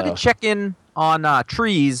 Wanted to check in on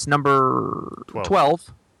Trees, number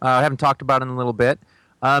 12. I haven't talked about it in a little bit.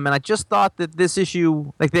 And I just thought that this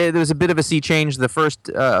issue, like there was a bit of a sea change. The first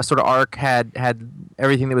sort of arc had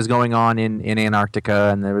everything that was going on in Antarctica,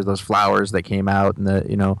 and there was those flowers that came out,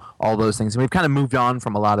 and all those things. And we've kind of moved on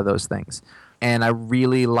from a lot of those things. And I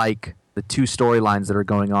really like the two storylines that are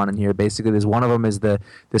going on in here. Basically, there's one of them is this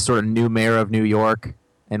sort of new mayor of New York,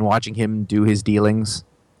 and watching him do his dealings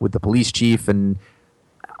with the police chief and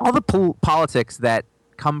all the politics that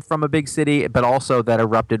come from a big city, but also that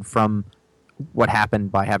erupted from what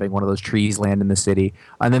happened by having one of those trees land in the city.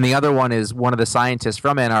 And then the other one is one of the scientists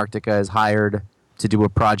from Antarctica is hired to do a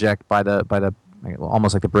project by the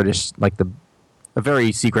almost like the British, like a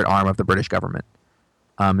very secret arm of the British government.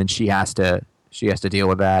 And she has to deal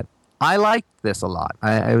with that. I like this a lot.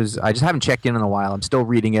 I just haven't checked in a while. I'm still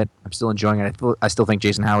reading it. I'm still enjoying it. I still think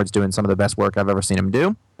Jason Howard's doing some of the best work I've ever seen him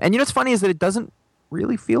do. And what's funny is that it doesn't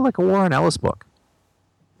really feel like a Warren Ellis book.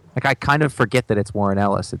 Like I kind of forget that it's Warren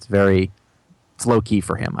Ellis. It's low key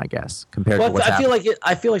for him, I guess, compared to what's happening.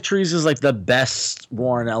 I feel like Trees is like the best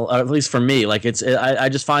Warren Ellis, at least for me. Like I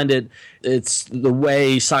just find it's the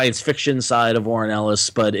way science fiction side of Warren Ellis,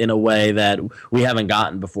 but in a way that we haven't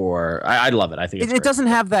gotten before. I love it. I think it doesn't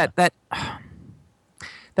have that. It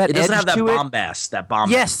doesn't have that bombast.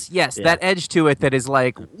 Yes, yeah. That edge to it that is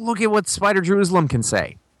like, look at what Spider Jerusalem can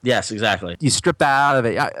say. Yes, exactly. You strip that out of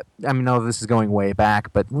it. I mean, no, this is going way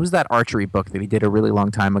back, but what was that archery book that he did a really long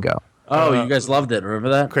time ago? Oh, you guys loved it. Remember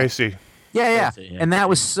that? Crazy. Yeah. Crazy, yeah. And that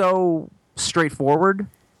was so straightforward.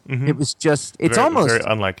 Mm-hmm. It was just, it's almost very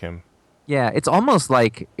unlike him. Yeah, it's almost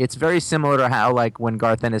like it's very similar to how, like, when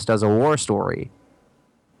Garth Ennis does a war story,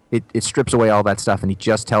 it strips away all that stuff and he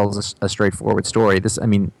just tells a straightforward story.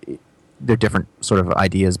 They're different sort of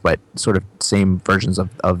ideas, but sort of same versions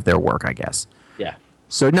of their work, I guess. Yeah.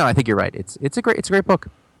 So no, I think you're right. It's a great book.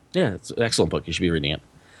 Yeah, it's an excellent book. You should be reading it.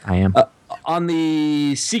 I am. On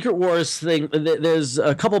the Secret Wars thing, there's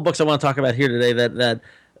a couple of books I want to talk about here today that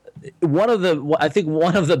I think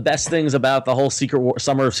one of the best things about the whole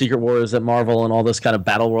Summer of Secret Wars at Marvel and all this kind of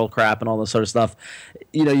Battle World crap and all this sort of stuff,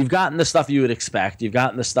 you've gotten the stuff you would expect. You've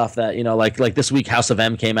gotten the stuff that, like this week House of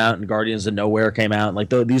M came out and Guardians of Nowhere came out. Like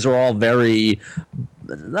these are all very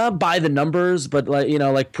not by the numbers, but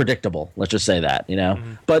like predictable. Let's just say that,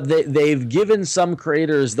 Mm-hmm. But they've given some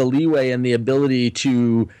creators the leeway and the ability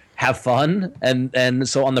to have fun, and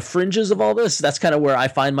so on the fringes of all this, that's kind of where I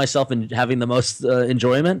find myself in having the most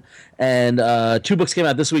enjoyment. And two books came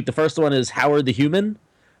out this week. The first one is Howard the Human,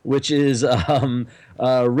 which is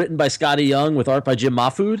written by Scotty Young with art by Jim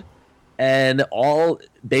Mahfood, and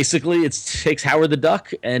basically it takes Howard the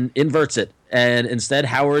Duck and inverts it, and instead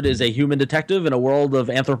Howard is a human detective in a world of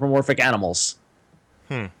anthropomorphic animals,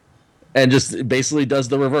 and just basically does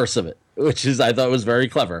the reverse of it, which I thought was very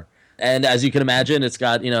clever. And as you can imagine, it's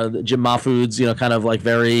got, Jim Mahfood's, kind of like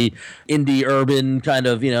very indie urban kind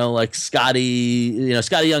of, like Scotty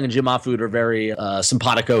Young and Jim Mahfood are very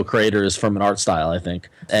simpatico creators from an art style, I think.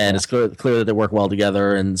 And it's clear that they work well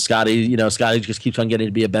together. And Scotty just keeps on getting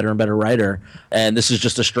to be a better and better writer. And this is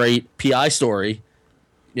just a straight PI story,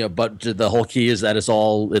 but the whole key is that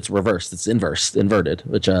it's reversed. It's inverted,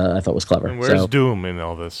 which I thought was clever. And where's Doom in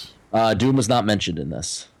all this? Doom was not mentioned in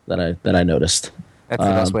this that I noticed. That's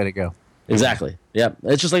the best way to go. Exactly. Yeah,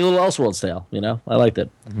 it's just like a little Elseworlds tale. I liked it.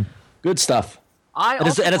 Mm-hmm. Good stuff. It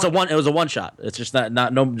was a one shot. It's just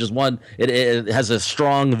just one. It has a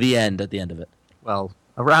strong the end at the end of it. Well,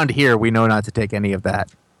 around here we know not to take any of that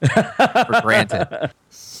for granted.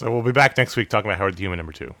 So we'll be back next week talking about Howard the Human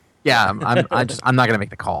number 2. Yeah, I'm not going to make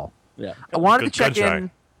the call. Yeah, I wanted to check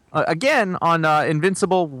in again on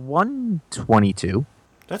Invincible 122.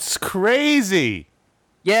 That's crazy.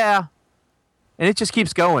 Yeah. And it just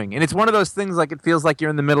keeps going. And it's one of those things like it feels like you're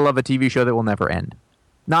in the middle of a TV show that will never end.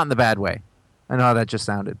 Not in the bad way. I know how that just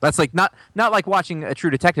sounded. That's like not like watching a True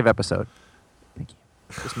Detective episode. Thank you.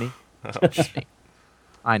 Just me. Just me.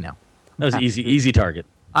 I know. That was easy target.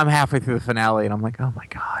 I'm halfway through the finale and I'm like, oh my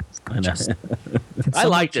God. I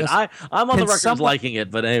liked it. I'm on the record liking it,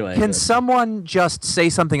 but anyway. Can someone just say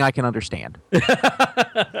something I can understand?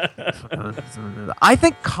 I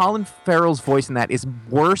think Colin Farrell's voice in that is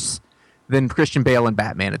worse than Christian Bale and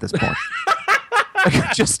Batman at this point.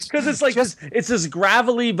 Just because it's like it's this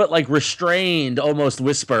gravelly but like restrained almost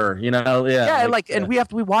whisper, and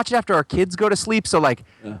we watch it after our kids go to sleep. So like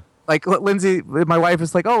Lindsay, my wife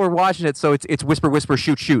is like, oh, we're watching it, so it's whisper,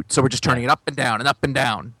 shoot. So we're just turning it up and down and up and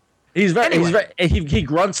down. He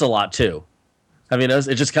grunts a lot too. I mean,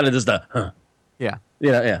 it just kind of does the yeah.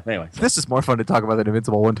 Yeah. Anyway, this is more fun to talk about than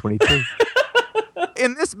Invincible 122.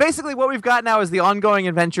 in this, basically what we've got now is the ongoing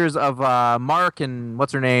adventures of Mark and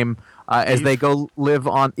what's her name as they go live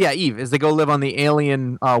on Eve as they go live on the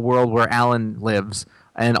alien world where Alan lives,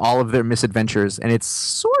 and all of their misadventures. And it's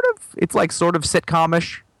sort of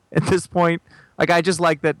sitcom-ish at this point. Like, I just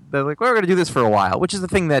like that they're like, we're going to do this for a while, which is the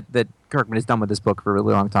thing that Kirkman has done with this book for a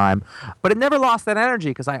really long time. But it never lost that energy,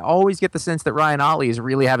 because I always get the sense that Ryan Otley is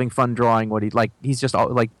really having fun drawing what he's just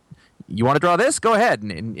like, you want to draw this? Go ahead.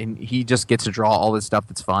 And he just gets to draw all this stuff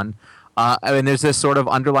that's fun. I mean, there's this sort of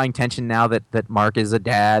underlying tension now that Mark is a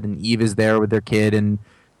dad and Eve is there with their kid, and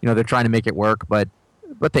they're trying to make it work, but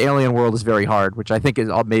the alien world is very hard, which I think is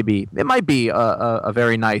it might be a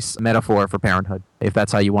very nice metaphor for parenthood, if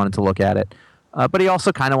that's how you wanted to look at it. But he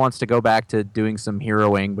also kind of wants to go back to doing some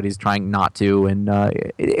heroing, but he's trying not to, and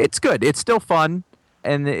it's good. It's still fun,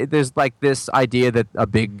 and there's like this idea that a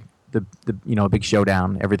big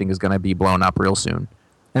showdown, everything is going to be blown up real soon.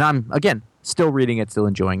 And I'm, again, still reading it, still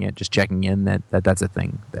enjoying it, just checking in that's a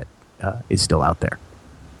thing that is still out there.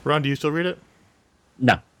 Ron, do you still read it?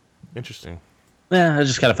 No. Interesting. Yeah, I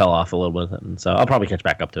just kind of fell off a little bit, and so I'll probably catch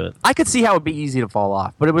back up to it. I could see how it'd be easy to fall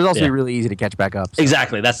off, but it would also be really easy to catch back up. So.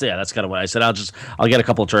 Exactly. That's kind of what I said. I'll get a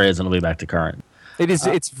couple of trades and I'll be back to current.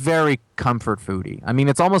 It's very comfort foody. I mean,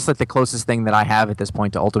 it's almost like the closest thing that I have at this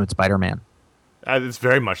point to Ultimate Spider-Man. It's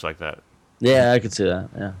very much like that. Yeah, I could see that.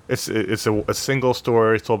 Yeah. It's a single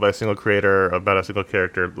story told by a single creator about a single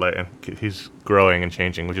character, and he's growing and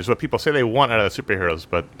changing, which is what people say they want out of the superheroes,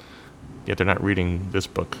 but yet they're not reading this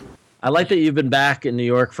book. I like that you've been back in New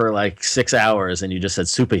York for like 6 hours and you just said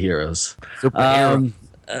superheroes.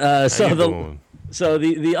 So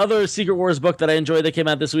the other Secret Wars book that I enjoyed that came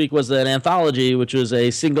out this week was an anthology, which was a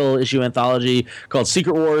single issue anthology called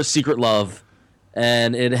Secret Wars, Secret Love.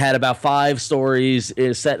 And it had about 5 stories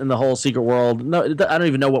set in the whole secret world. No, I don't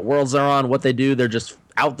even know what worlds they're on, what they do. They're just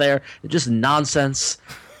out there. They're just nonsense.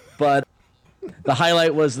 But the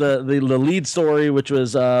highlight was the lead story, which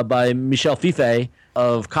was by Michel Fiffe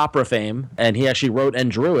of Copra fame, and he actually wrote and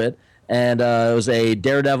drew it. And it was a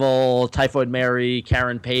Daredevil, Typhoid Mary,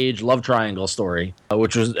 Karen Page love triangle story,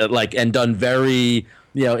 which was and done very,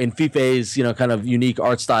 in Fiffe's, kind of unique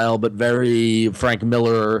art style, but very Frank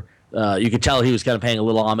Miller. You could tell he was kind of paying a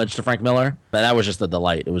little homage to Frank Miller, and that was just a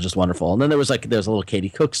delight. It was just wonderful. And then there's a little Katie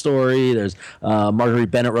Cook story. There's Marguerite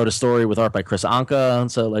Bennett wrote a story with art by Chris Anka, and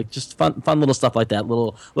so just fun little stuff like that.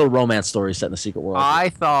 Little romance stories set in the secret world. I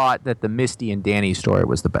thought that the Misty and Danny story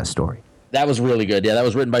was the best story. That was really good. Yeah, that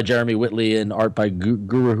was written by Jeremy Whitley and art by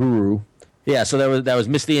Guru Huru. Yeah, so that was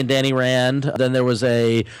Misty and Danny Rand. Then there was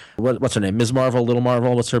what's her name? Ms. Marvel, Little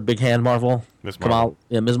Marvel. What's her big hand Marvel? Ms. Marvel.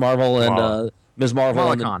 Ms. Marvel and Ms.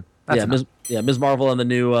 Marvel. Ms. Marvel and the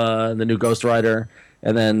new Ghost Rider,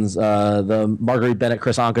 and then the Marguerite Bennett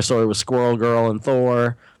Chris Anka story was Squirrel Girl and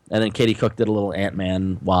Thor, and then Katie Cook did a little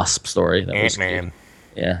Ant-Man Wasp story. Ant-Man.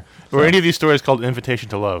 Yeah. Were any of these stories called Invitation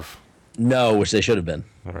to Love? No, which they should have been.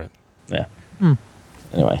 All right. Yeah.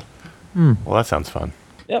 Anyway. Well, that sounds fun.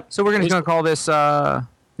 Yep. So we're going to call this a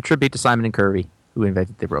tribute to Simon and Kirby, who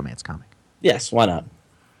invented the romance comic. Yes, why not?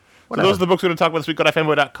 So those are the books we're going to talk about this week. Go to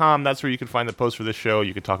iFanboy.com. That's where you can find the post for this show.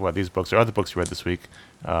 You can talk about these books or other books you read this week.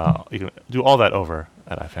 You can do all that over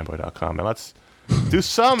at iFanboy.com. And let's do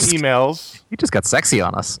some emails. You just got sexy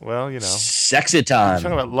on us. Well, Sexy time.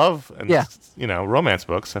 Talking about love and romance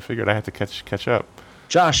books. I figured I had to catch up.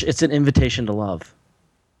 Josh, it's an invitation to love.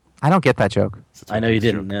 I don't get that joke. I know you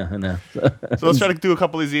didn't. Yeah, I know. So let's try to do a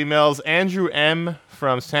couple of these emails. Andrew M.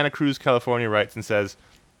 from Santa Cruz, California writes and says,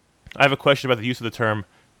 I have a question about the use of the term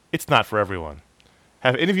 "it's not for everyone."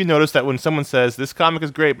 Have any of you noticed that when someone says, "this comic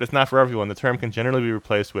is great, but it's not for everyone," the term can generally be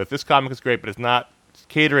replaced with, "this comic is great, but it's not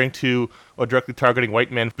catering to or directly targeting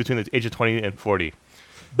white men between the age of 20 and 40.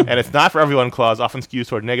 And "it's not for everyone" clause often skews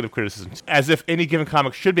toward negative criticism, as if any given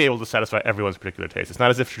comic should be able to satisfy everyone's particular taste. It's not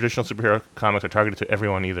as if traditional superhero comics are targeted to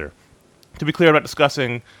everyone either. To be clear about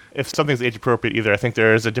discussing if something is age appropriate either, I think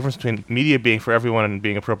there is a difference between media being for everyone and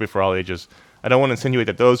being appropriate for all ages. I don't want to insinuate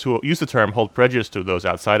that those who use the term hold prejudice to those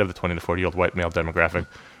outside of the 20 to 40-year-old white male demographic,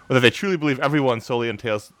 or that they truly believe everyone solely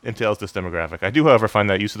entails this demographic. I do, however, find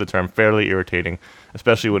that use of the term fairly irritating,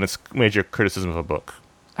 especially when it's major criticism of a book.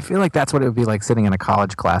 I feel like that's what it would be like sitting in a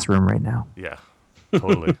college classroom right now. Yeah,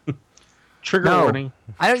 totally. Trigger warning.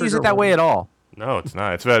 I don't use it that way at all. No, it's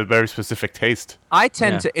not. It's a very specific taste. I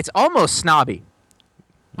tend to... It's almost snobby.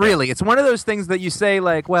 Really, it's one of those things that you say,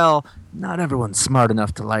 like, well, not everyone's smart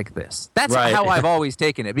enough to like this. That's how I've always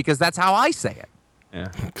taken it, because that's how I say it. Yeah.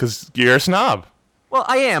 Because you're a snob. Well,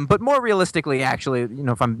 I am, but more realistically, actually,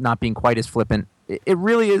 if I'm not being quite as flippant, it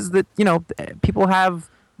really is that, people have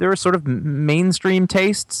their sort of mainstream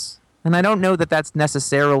tastes, And I don't know that that's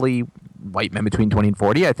necessarily white men between 20 and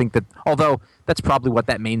 40. I think that, although that's probably what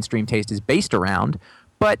that mainstream taste is based around,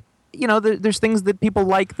 but, there's things that people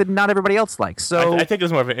like that not everybody else likes. So I think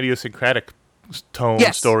it's more of an idiosyncratic tone,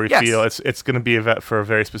 story, feel. It's going to be for a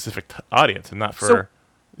very specific audience and not for,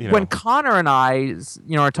 When Conor and I,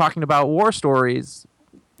 are talking about war stories,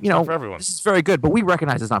 not for everyone. This is very good, but we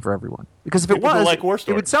recognize it's not for everyone. Because if People it was, like war it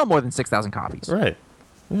stories. would sell more than 6,000 copies. Right.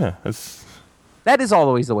 Yeah. That is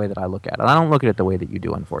always the way that I look at it. I don't look at it the way that you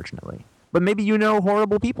do, unfortunately. But maybe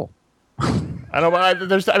horrible people. I know, but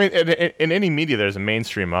in any media, there's a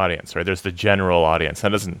mainstream audience, right? There's the general audience. That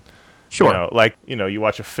doesn't, Sure. You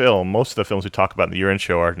watch a film. Most of the films we talk about in the year-end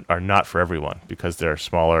show are not for everyone because they're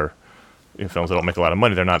smaller films that don't make a lot of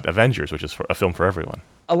money. They're not Avengers, which is a film for everyone.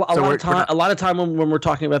 A lot of time when we're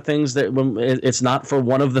talking about things that it's not for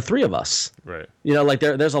one of the three of us. Right.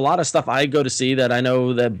 There's a lot of stuff I go to see that I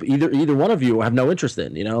know that either one of you have no interest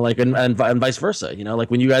in. And vice versa. Like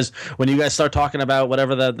when you guys start talking about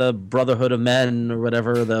whatever the Brotherhood of Men or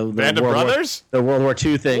whatever the Band of Brothers, the World War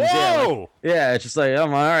II things. Whoa! Yeah, it's just like, all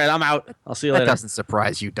right, I'm out. I'll see you later. That doesn't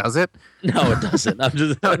surprise you, does it? No, it doesn't. I'm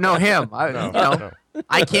just no, him. No.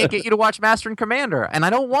 I can't get you to watch Master and Commander, and I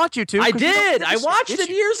don't want you to. I did. I watched it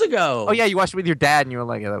years ago. Oh yeah, you watched it with your dad, and you were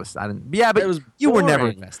like, "Yeah, that was." I didn't. Yeah, but it was you were never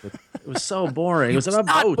boring. invested. It was so boring. It was about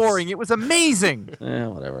not boats. boring. It was amazing. Yeah,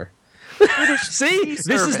 whatever. See, this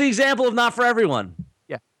is the example of not for everyone.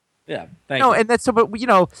 Yeah. Yeah. Thank No, you. and that's so. But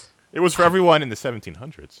it was for everyone in the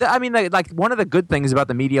 1700s. I mean, like one of the good things about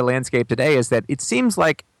the media landscape today is that it seems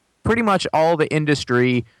like pretty much all the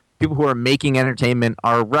industry, people who are making entertainment,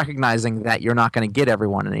 are recognizing that you're not going to get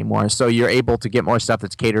everyone anymore. So you're able to get more stuff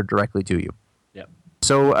that's catered directly to you. Yep.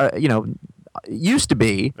 So it used to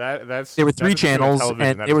be there were 3 channels,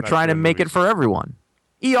 and they were trying to make it for everyone.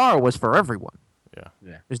 ER was for everyone.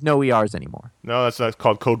 Yeah. There's no ERs anymore. No, that's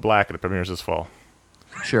called Code Black, and it premieres this fall.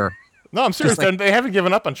 Sure. No, I'm serious. They haven't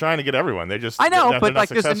given up on trying to get everyone. They just I know, they're but not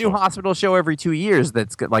there's a new hospital show every 2 years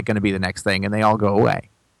that's going to be the next thing, and they all go away.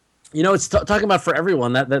 It's talking about for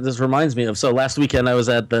everyone. That this reminds me of. So last weekend I was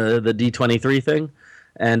at the D23 thing,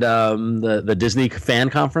 and the Disney fan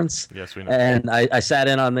conference. Yes, we know. And I sat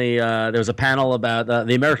in on there was a panel about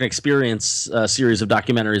the American Experience series of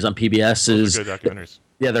documentaries on PBS. Those are good documentaries.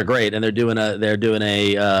 Yeah, they're great, and they're doing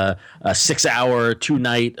a 6-hour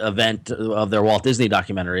 2-night event of their Walt Disney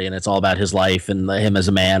documentary, and it's all about his life and him as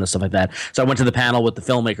a man and stuff like that. So I went to the panel with the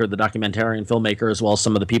filmmaker, the documentarian filmmaker, as well as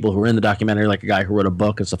some of the people who were in the documentary, like a guy who wrote a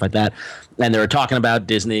book and stuff like that. And they were talking about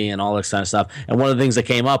Disney and all this kind of stuff. And one of the things that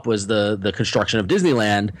came up was the construction of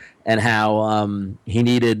Disneyland and how he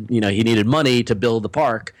needed money to build the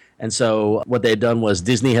park. And so what they had done was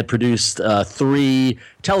Disney had produced 3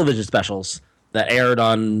 television specials that aired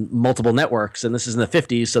on multiple networks, and this is in the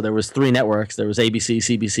 50s, so there was 3 networks. There was ABC,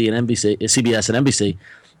 CBC, and NBC, CBS and NBC.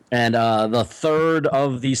 And the third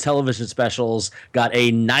of these television specials got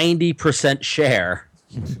a 90% share,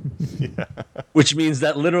 which means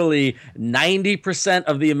that literally 90%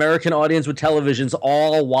 of the American audience with televisions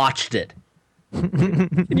all watched it.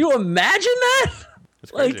 Can you imagine that?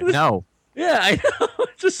 That's crazy. No. Yeah, I know.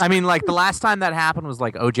 I mean, the last time that happened was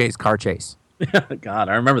OJ's car chase. God,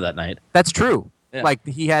 I remember that night. That's true. Yeah.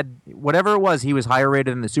 He had whatever it was. He was higher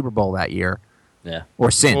rated in the Super Bowl that year. Yeah.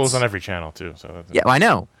 Or since. Well, it was on every channel too. So yeah, I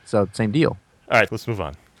know. So same deal. All right, let's move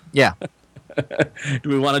on. Yeah. Do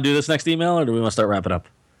we want to do this next email, or do we want to start wrapping up?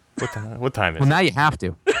 What time is Well, it? now you have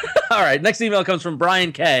to. All right. Next email comes from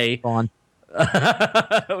Brian K. Go on.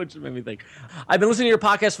 Which made me think. I've been listening to your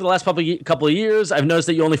podcast for the last couple of years. I've noticed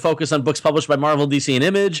that you only focus on books published by Marvel, DC, and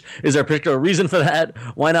Image. Is there a particular reason for that?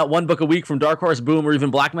 Why not one book a week from Dark Horse, Boom, or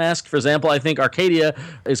even Black Mask? For example, I think Arcadia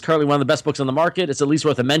is currently one of the best books on the market. It's at least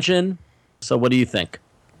worth a mention. So what do you think?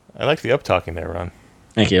 I like the up-talking there, Ron.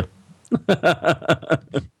 Thank you.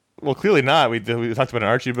 Well, clearly not. We talked about an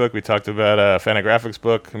Archie book. We talked about a Fantagraphics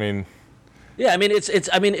book. I mean, yeah. I mean,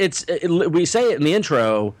 we say it in the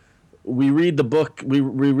intro. We read the book. We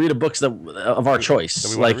read the books of our choice. That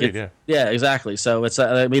we want to read, yeah, exactly. So it's.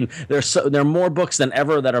 I mean, there are more books than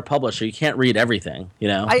ever that are published. So you can't read everything.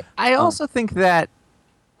 I also think that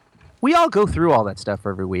we all go through all that stuff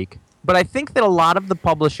every week, but I think that a lot of the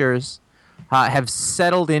publishers have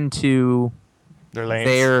settled into their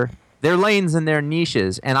lanes. Their lanes and their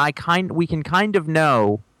niches, and we can kind of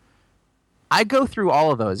know. I go through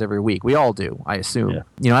all of those every week. We all do, I assume.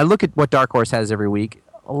 Yeah. I look at what Dark Horse has every week.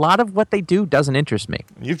 A lot of what they do doesn't interest me.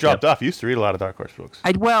 You've dropped off. You used to read a lot of Dark Horse books.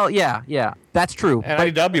 Yeah, that's true.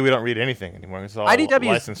 And IDW, we don't read anything anymore. It's all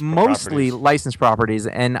IDW is mostly licensed properties,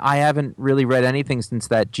 and I haven't really read anything since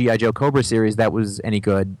that G.I. Joe Cobra series that was any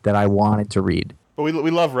good that I wanted to read. But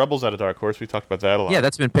we love Rebels out of Dark Horse. We talked about that a lot. Yeah,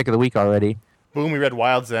 that's been pick of the week already. Boom, we read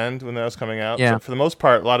Wild's End when that was coming out. Yeah. But for the most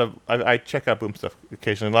part, a lot of I check out Boom stuff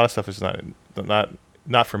occasionally. A lot of stuff is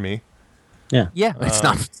not for me. Yeah. Yeah, it's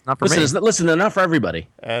not for me. Listen, they're not for everybody.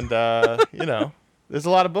 And there's a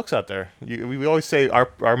lot of books out there. We always say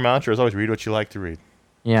our mantra is always read what you like to read.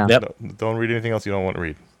 Yeah. Yep. Don't read anything else you don't want to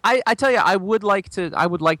read. I tell you, I would like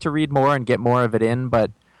to read more and get more of it in,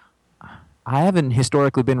 but I haven't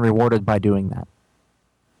historically been rewarded by doing that.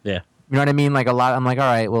 Yeah. You know what I mean? Like a lot, I'm like, all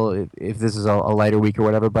right, well, if this is a lighter week or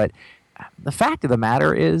whatever, but the fact of the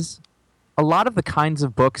matter is, a lot of the kinds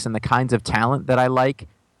of books and the kinds of talent that I like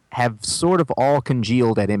have sort of all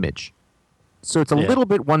congealed at Image. So it's a little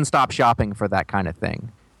bit one-stop shopping for that kind of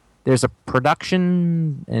thing. There's a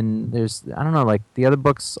production, and there's, I don't know, like the other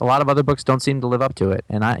books, a lot of other books don't seem to live up to it.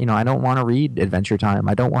 And I don't want to read Adventure Time.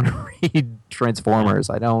 I don't want to read Transformers.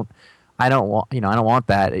 I don't want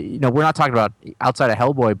that. We're not talking about outside of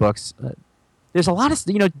Hellboy books. There's a lot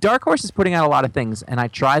of, Dark Horse is putting out a lot of things, and I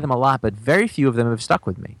try them a lot, but very few of them have stuck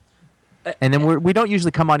with me. And then we don't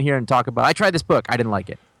usually come on here and talk about, I tried this book, I didn't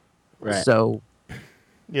like it. Right. So,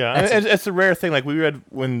 yeah, and it's a rare thing. Like we read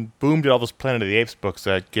when Boom did all those Planet of the Apes books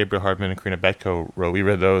that Gabriel Hardman and Karina Betko wrote. We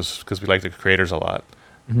read those because we like the creators a lot.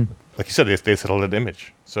 Mm-hmm. Like you said, they settled at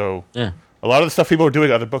Image. So a lot of the stuff people were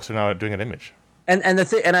doing, other books are now doing at Image. And the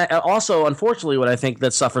thing, and I also, unfortunately, what I think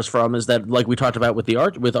that suffers from is that, like we talked about with the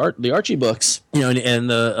Archie books, and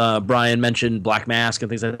the Brian mentioned Black Mask and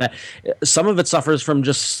things like that. Some of it suffers from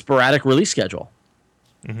just sporadic release schedule.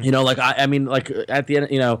 Mm-hmm. I mean, at the end,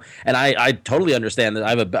 and I totally understand that.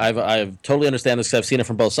 I totally understand this because I've seen it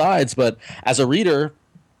from both sides. But as a reader,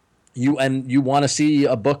 you want to see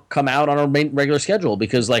a book come out on a regular schedule,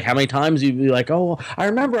 because like how many times you'd be like, oh, I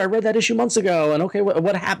remember I read that issue months ago, and okay,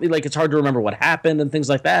 what happened? Like it's hard to remember what happened and things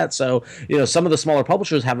like that. So some of the smaller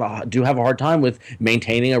publishers do have a hard time with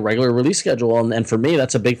maintaining a regular release schedule, and for me,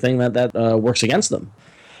 that's a big thing that works against them.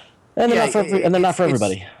 And they're not for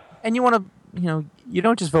everybody. And you want to. You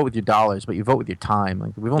don't just vote with your dollars, but you vote with your time.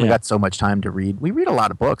 Like we've only got so much time to read. We read a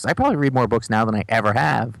lot of books. I probably read more books now than I ever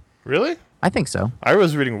have. Really? I think so. I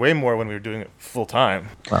was reading way more when we were doing it full time.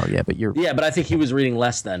 Well, yeah, but you're... Yeah, but I think he was reading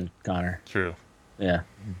less than Conor. True. Yeah.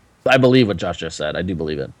 I believe what Josh just said. I do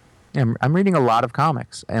believe it. Yeah, I'm reading a lot of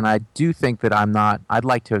comics, and I do think that I'm not... I'd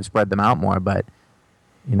like to have spread them out more, but,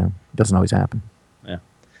 it doesn't always happen. Yeah.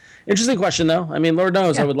 Interesting question, though. I mean, Lord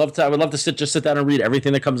knows, I would love to sit down and read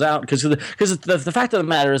everything that comes out, because the fact of the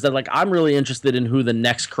matter is that like I'm really interested in who the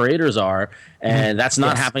next creators are, and that's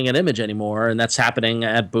not happening at Image anymore, and that's happening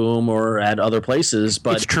at Boom or at other places.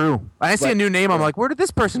 But it's true. I see a new name, I'm like, where did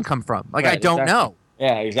this person come from? Like I don't know.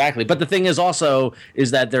 Yeah, exactly. But the thing is also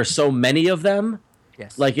is that there's so many of them.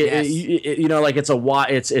 Yes. Like it's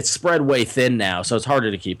spread way thin now, so it's harder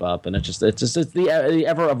to keep up, and it's the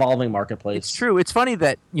ever evolving marketplace. It's true. It's funny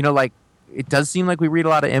that it does seem like we read a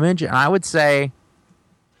lot of Image, and I would say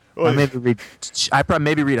I probably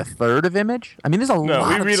maybe read a third of Image. I mean, there's a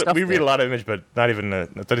lot of stuff. We read a lot of Image, but not even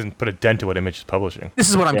that doesn't put a dent to what Image is publishing. This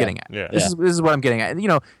is what I'm getting at. Yeah. This is what I'm getting at.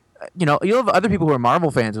 You'll have other people who are Marvel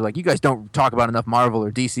fans who are like, you guys don't talk about enough Marvel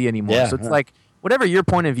or DC anymore. Yeah, so it's like, whatever your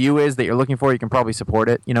point of view is that you're looking for, you can probably support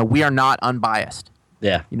it. We are not unbiased.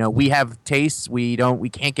 Yeah. We have tastes. We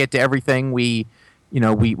can't get to everything. We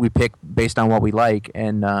pick based on what we like,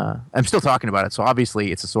 and I'm still talking about it. So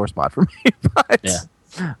obviously it's a sore spot for me. But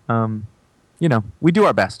we do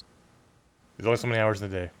our best. There's only so many hours in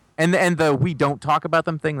the day. And the we don't talk about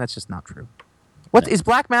them thing, that's just not true. What is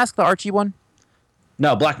Black Mask the Archie one?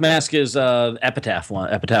 No, Black Mask is Epitaph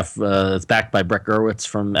one. Epitaph it's backed by Brett Gurewitz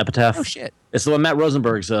from Epitaph. Oh shit! It's the one Matt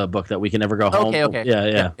Rosenberg's book that We Can Never Go Home. Okay.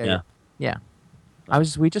 Yeah.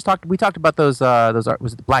 We talked about those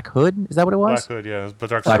was it the Black Hood? Is that what it was? Black Hood, yeah. But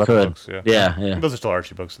Dark Black Side Hood. books, yeah. Yeah. Those are still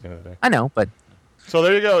Archie books at the end of the day. I know, but so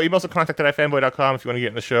there you go. Email us at contact@ifanboy.com if you want to get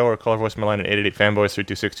in the show, or call our voicemail line at 888-FANBOYS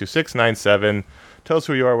 326-2697. Tell us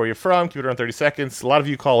who you are, where you're from. Keep it around 30 seconds. A lot of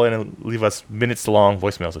you call in and leave us minutes-long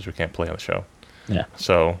voicemails which we can't play on the show. Yeah.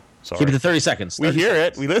 So, sorry. Keep it to 30 seconds. We hear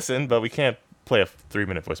it, we listen, but we can't play a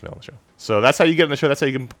 3-minute voicemail on the show. So that's how you get in the show. That's how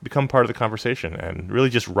you can become part of the conversation and really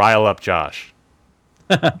just rile up Josh.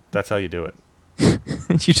 That's how you do it.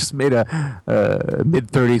 You just made a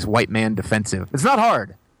mid-30s white man defensive. It's not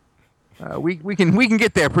hard. We can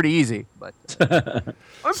get there pretty easy, but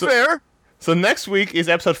unfair. So next week is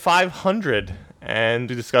episode 500, and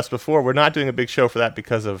we discussed before, we're not doing a big show for that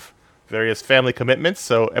because of various family commitments.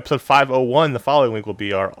 So episode 501 the following week will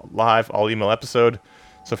be our live all-email episode.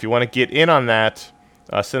 So if you want to get in on that,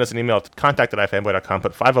 send us an email at contact@ifanboy.com.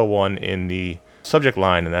 Put 501 in the subject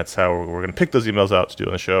line, and that's how we're going to pick those emails out to do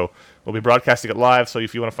on the show. We'll be broadcasting it live, so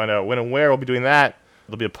if you want to find out when and where we'll be doing that,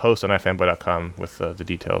 there'll be a post on iFanboy.com with the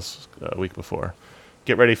details a week before.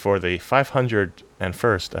 Get ready for the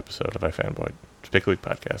 501st episode of iFanboy, Pick a Week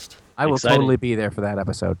podcast. I will Exciting. totally be there for that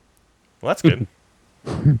episode. Well, that's good.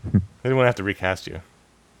 They didn't want to have to recast you.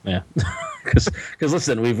 Yeah, because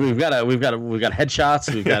listen, we've got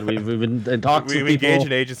headshots. We've been in talks We with people. engage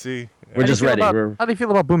an agency. We're just ready. How do you feel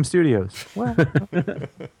about Boom Studios? Well,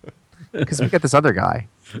 because we got this other guy.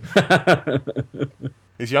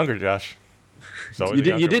 He's younger, Josh. You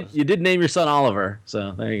did name your son Oliver,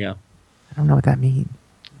 so there you go. I don't know what that means.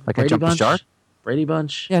 Like I jumped the shark? Brady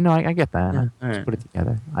Bunch. Yeah, no, I get that. Yeah, I all just right. put it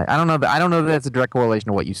together. I don't know. I don't know that that's a direct correlation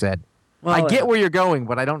to what you said. Well, I get where you're going,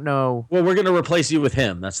 but I don't know. Well, we're gonna replace you with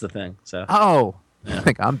him. That's the thing. So. Oh, I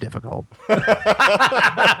think I'm difficult.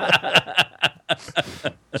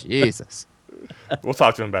 Jesus. We'll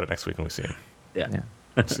talk to him about it next week when we see him. Yeah.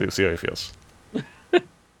 See how he feels.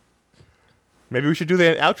 Maybe we should do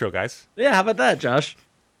the outro, guys. Yeah. How about that, Josh?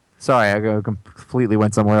 Sorry, I completely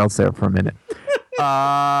went somewhere else there for a minute.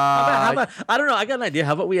 How about, I don't know. I got an idea.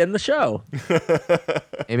 How about we end the show?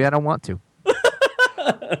 Maybe I don't want to.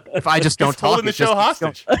 If I just don't talk, Holding the show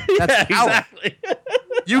hostage. That's Yeah, power. exactly.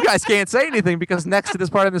 You guys can't say anything because next to this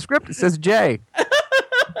part of the script it says Jay.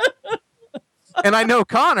 And I know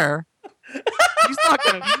Conor. He's not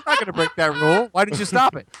gonna break that rule. Why did you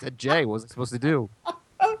stop it? He said Jay. What was it supposed to do?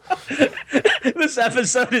 This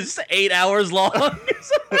episode is 8 hours long.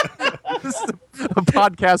 This is a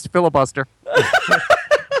podcast filibuster.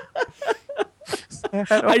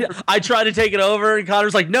 I try to take it over, and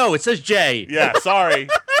Connor's like, "No, it says Jay." Yeah, sorry.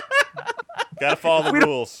 Gotta follow the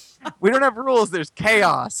rules. We don't have rules. There's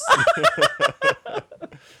chaos.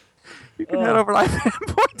 You can head over to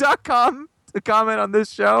ifanboy.com to comment on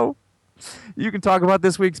this show. You can talk about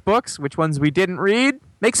this week's books, which ones we didn't read.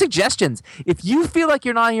 Make suggestions. If you feel like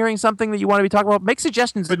you're not hearing something that you want to be talking about, make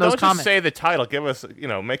suggestions But in those don't comments. just say the title. Give us,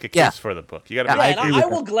 make a case Yeah. for the book. You gotta. Yeah, make I agree with I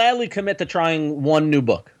will gladly commit to trying one new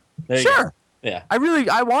book. There you go. Sure. Yeah. I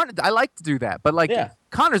like to do that. But Yeah.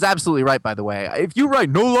 Connor's absolutely right, by the way. If you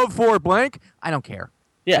write no love for blank, I don't care. I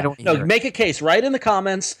Yeah. don't No, hear it. make a case. Write in the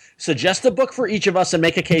comments. Suggest a book for each of us and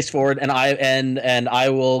make a case for it. And I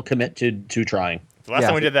will commit to trying. The last Yeah.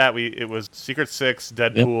 time we did that, it was Secret Six,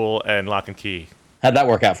 Deadpool, and Lock and Key. How'd that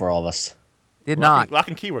work out for all of us? Did not. Lock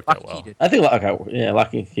and Key worked Lock out and well. Key did. I think Lock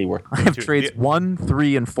and Key worked. I have Dude, trades 1,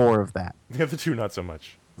 3, and 4 of that. The other two, not so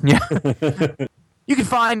much. Yeah. You can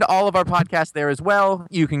find all of our podcasts there as well.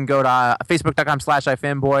 You can go to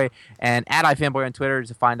facebook.com/ifanboy and at ifanboy on Twitter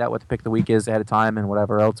to find out what the pick of the week is ahead of time and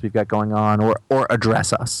whatever else we've got going on, or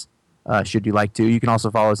address us should you like to. You can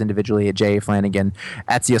also follow us individually at J Flanagan,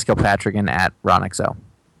 at CS Kilpatrick, and at RonXO.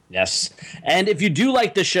 Yes. And if you do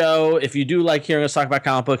like the show, if you do like hearing us talk about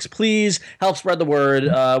comic books, please help spread the word.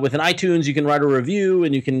 Within iTunes, you can write a review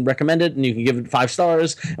and you can recommend it and you can give it 5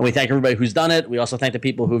 stars. And we thank everybody who's done it. We also thank the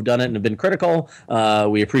people who've done it and have been critical.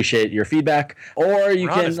 We appreciate your feedback. Or you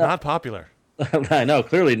Ron can. is not popular. I know,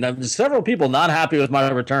 clearly. Several people not happy with my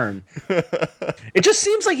return. It just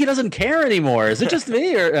seems like he doesn't care anymore. Is it just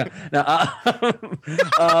me? Or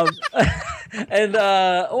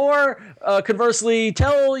conversely,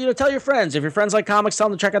 tell your friends. If your friends like comics, tell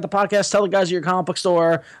them to check out the podcast. Tell the guys at your comic book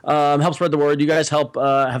store. Help spread the word. You guys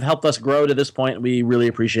have helped us grow to this point. We really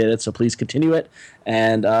appreciate it. So please continue it.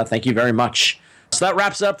 And thank you very much. So that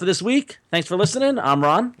wraps it up for this week. Thanks for listening. I'm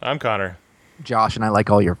Ron. I'm Connor. Josh, and I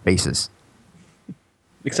like all your faces.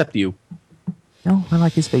 Except you. No, I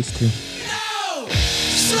like his face too.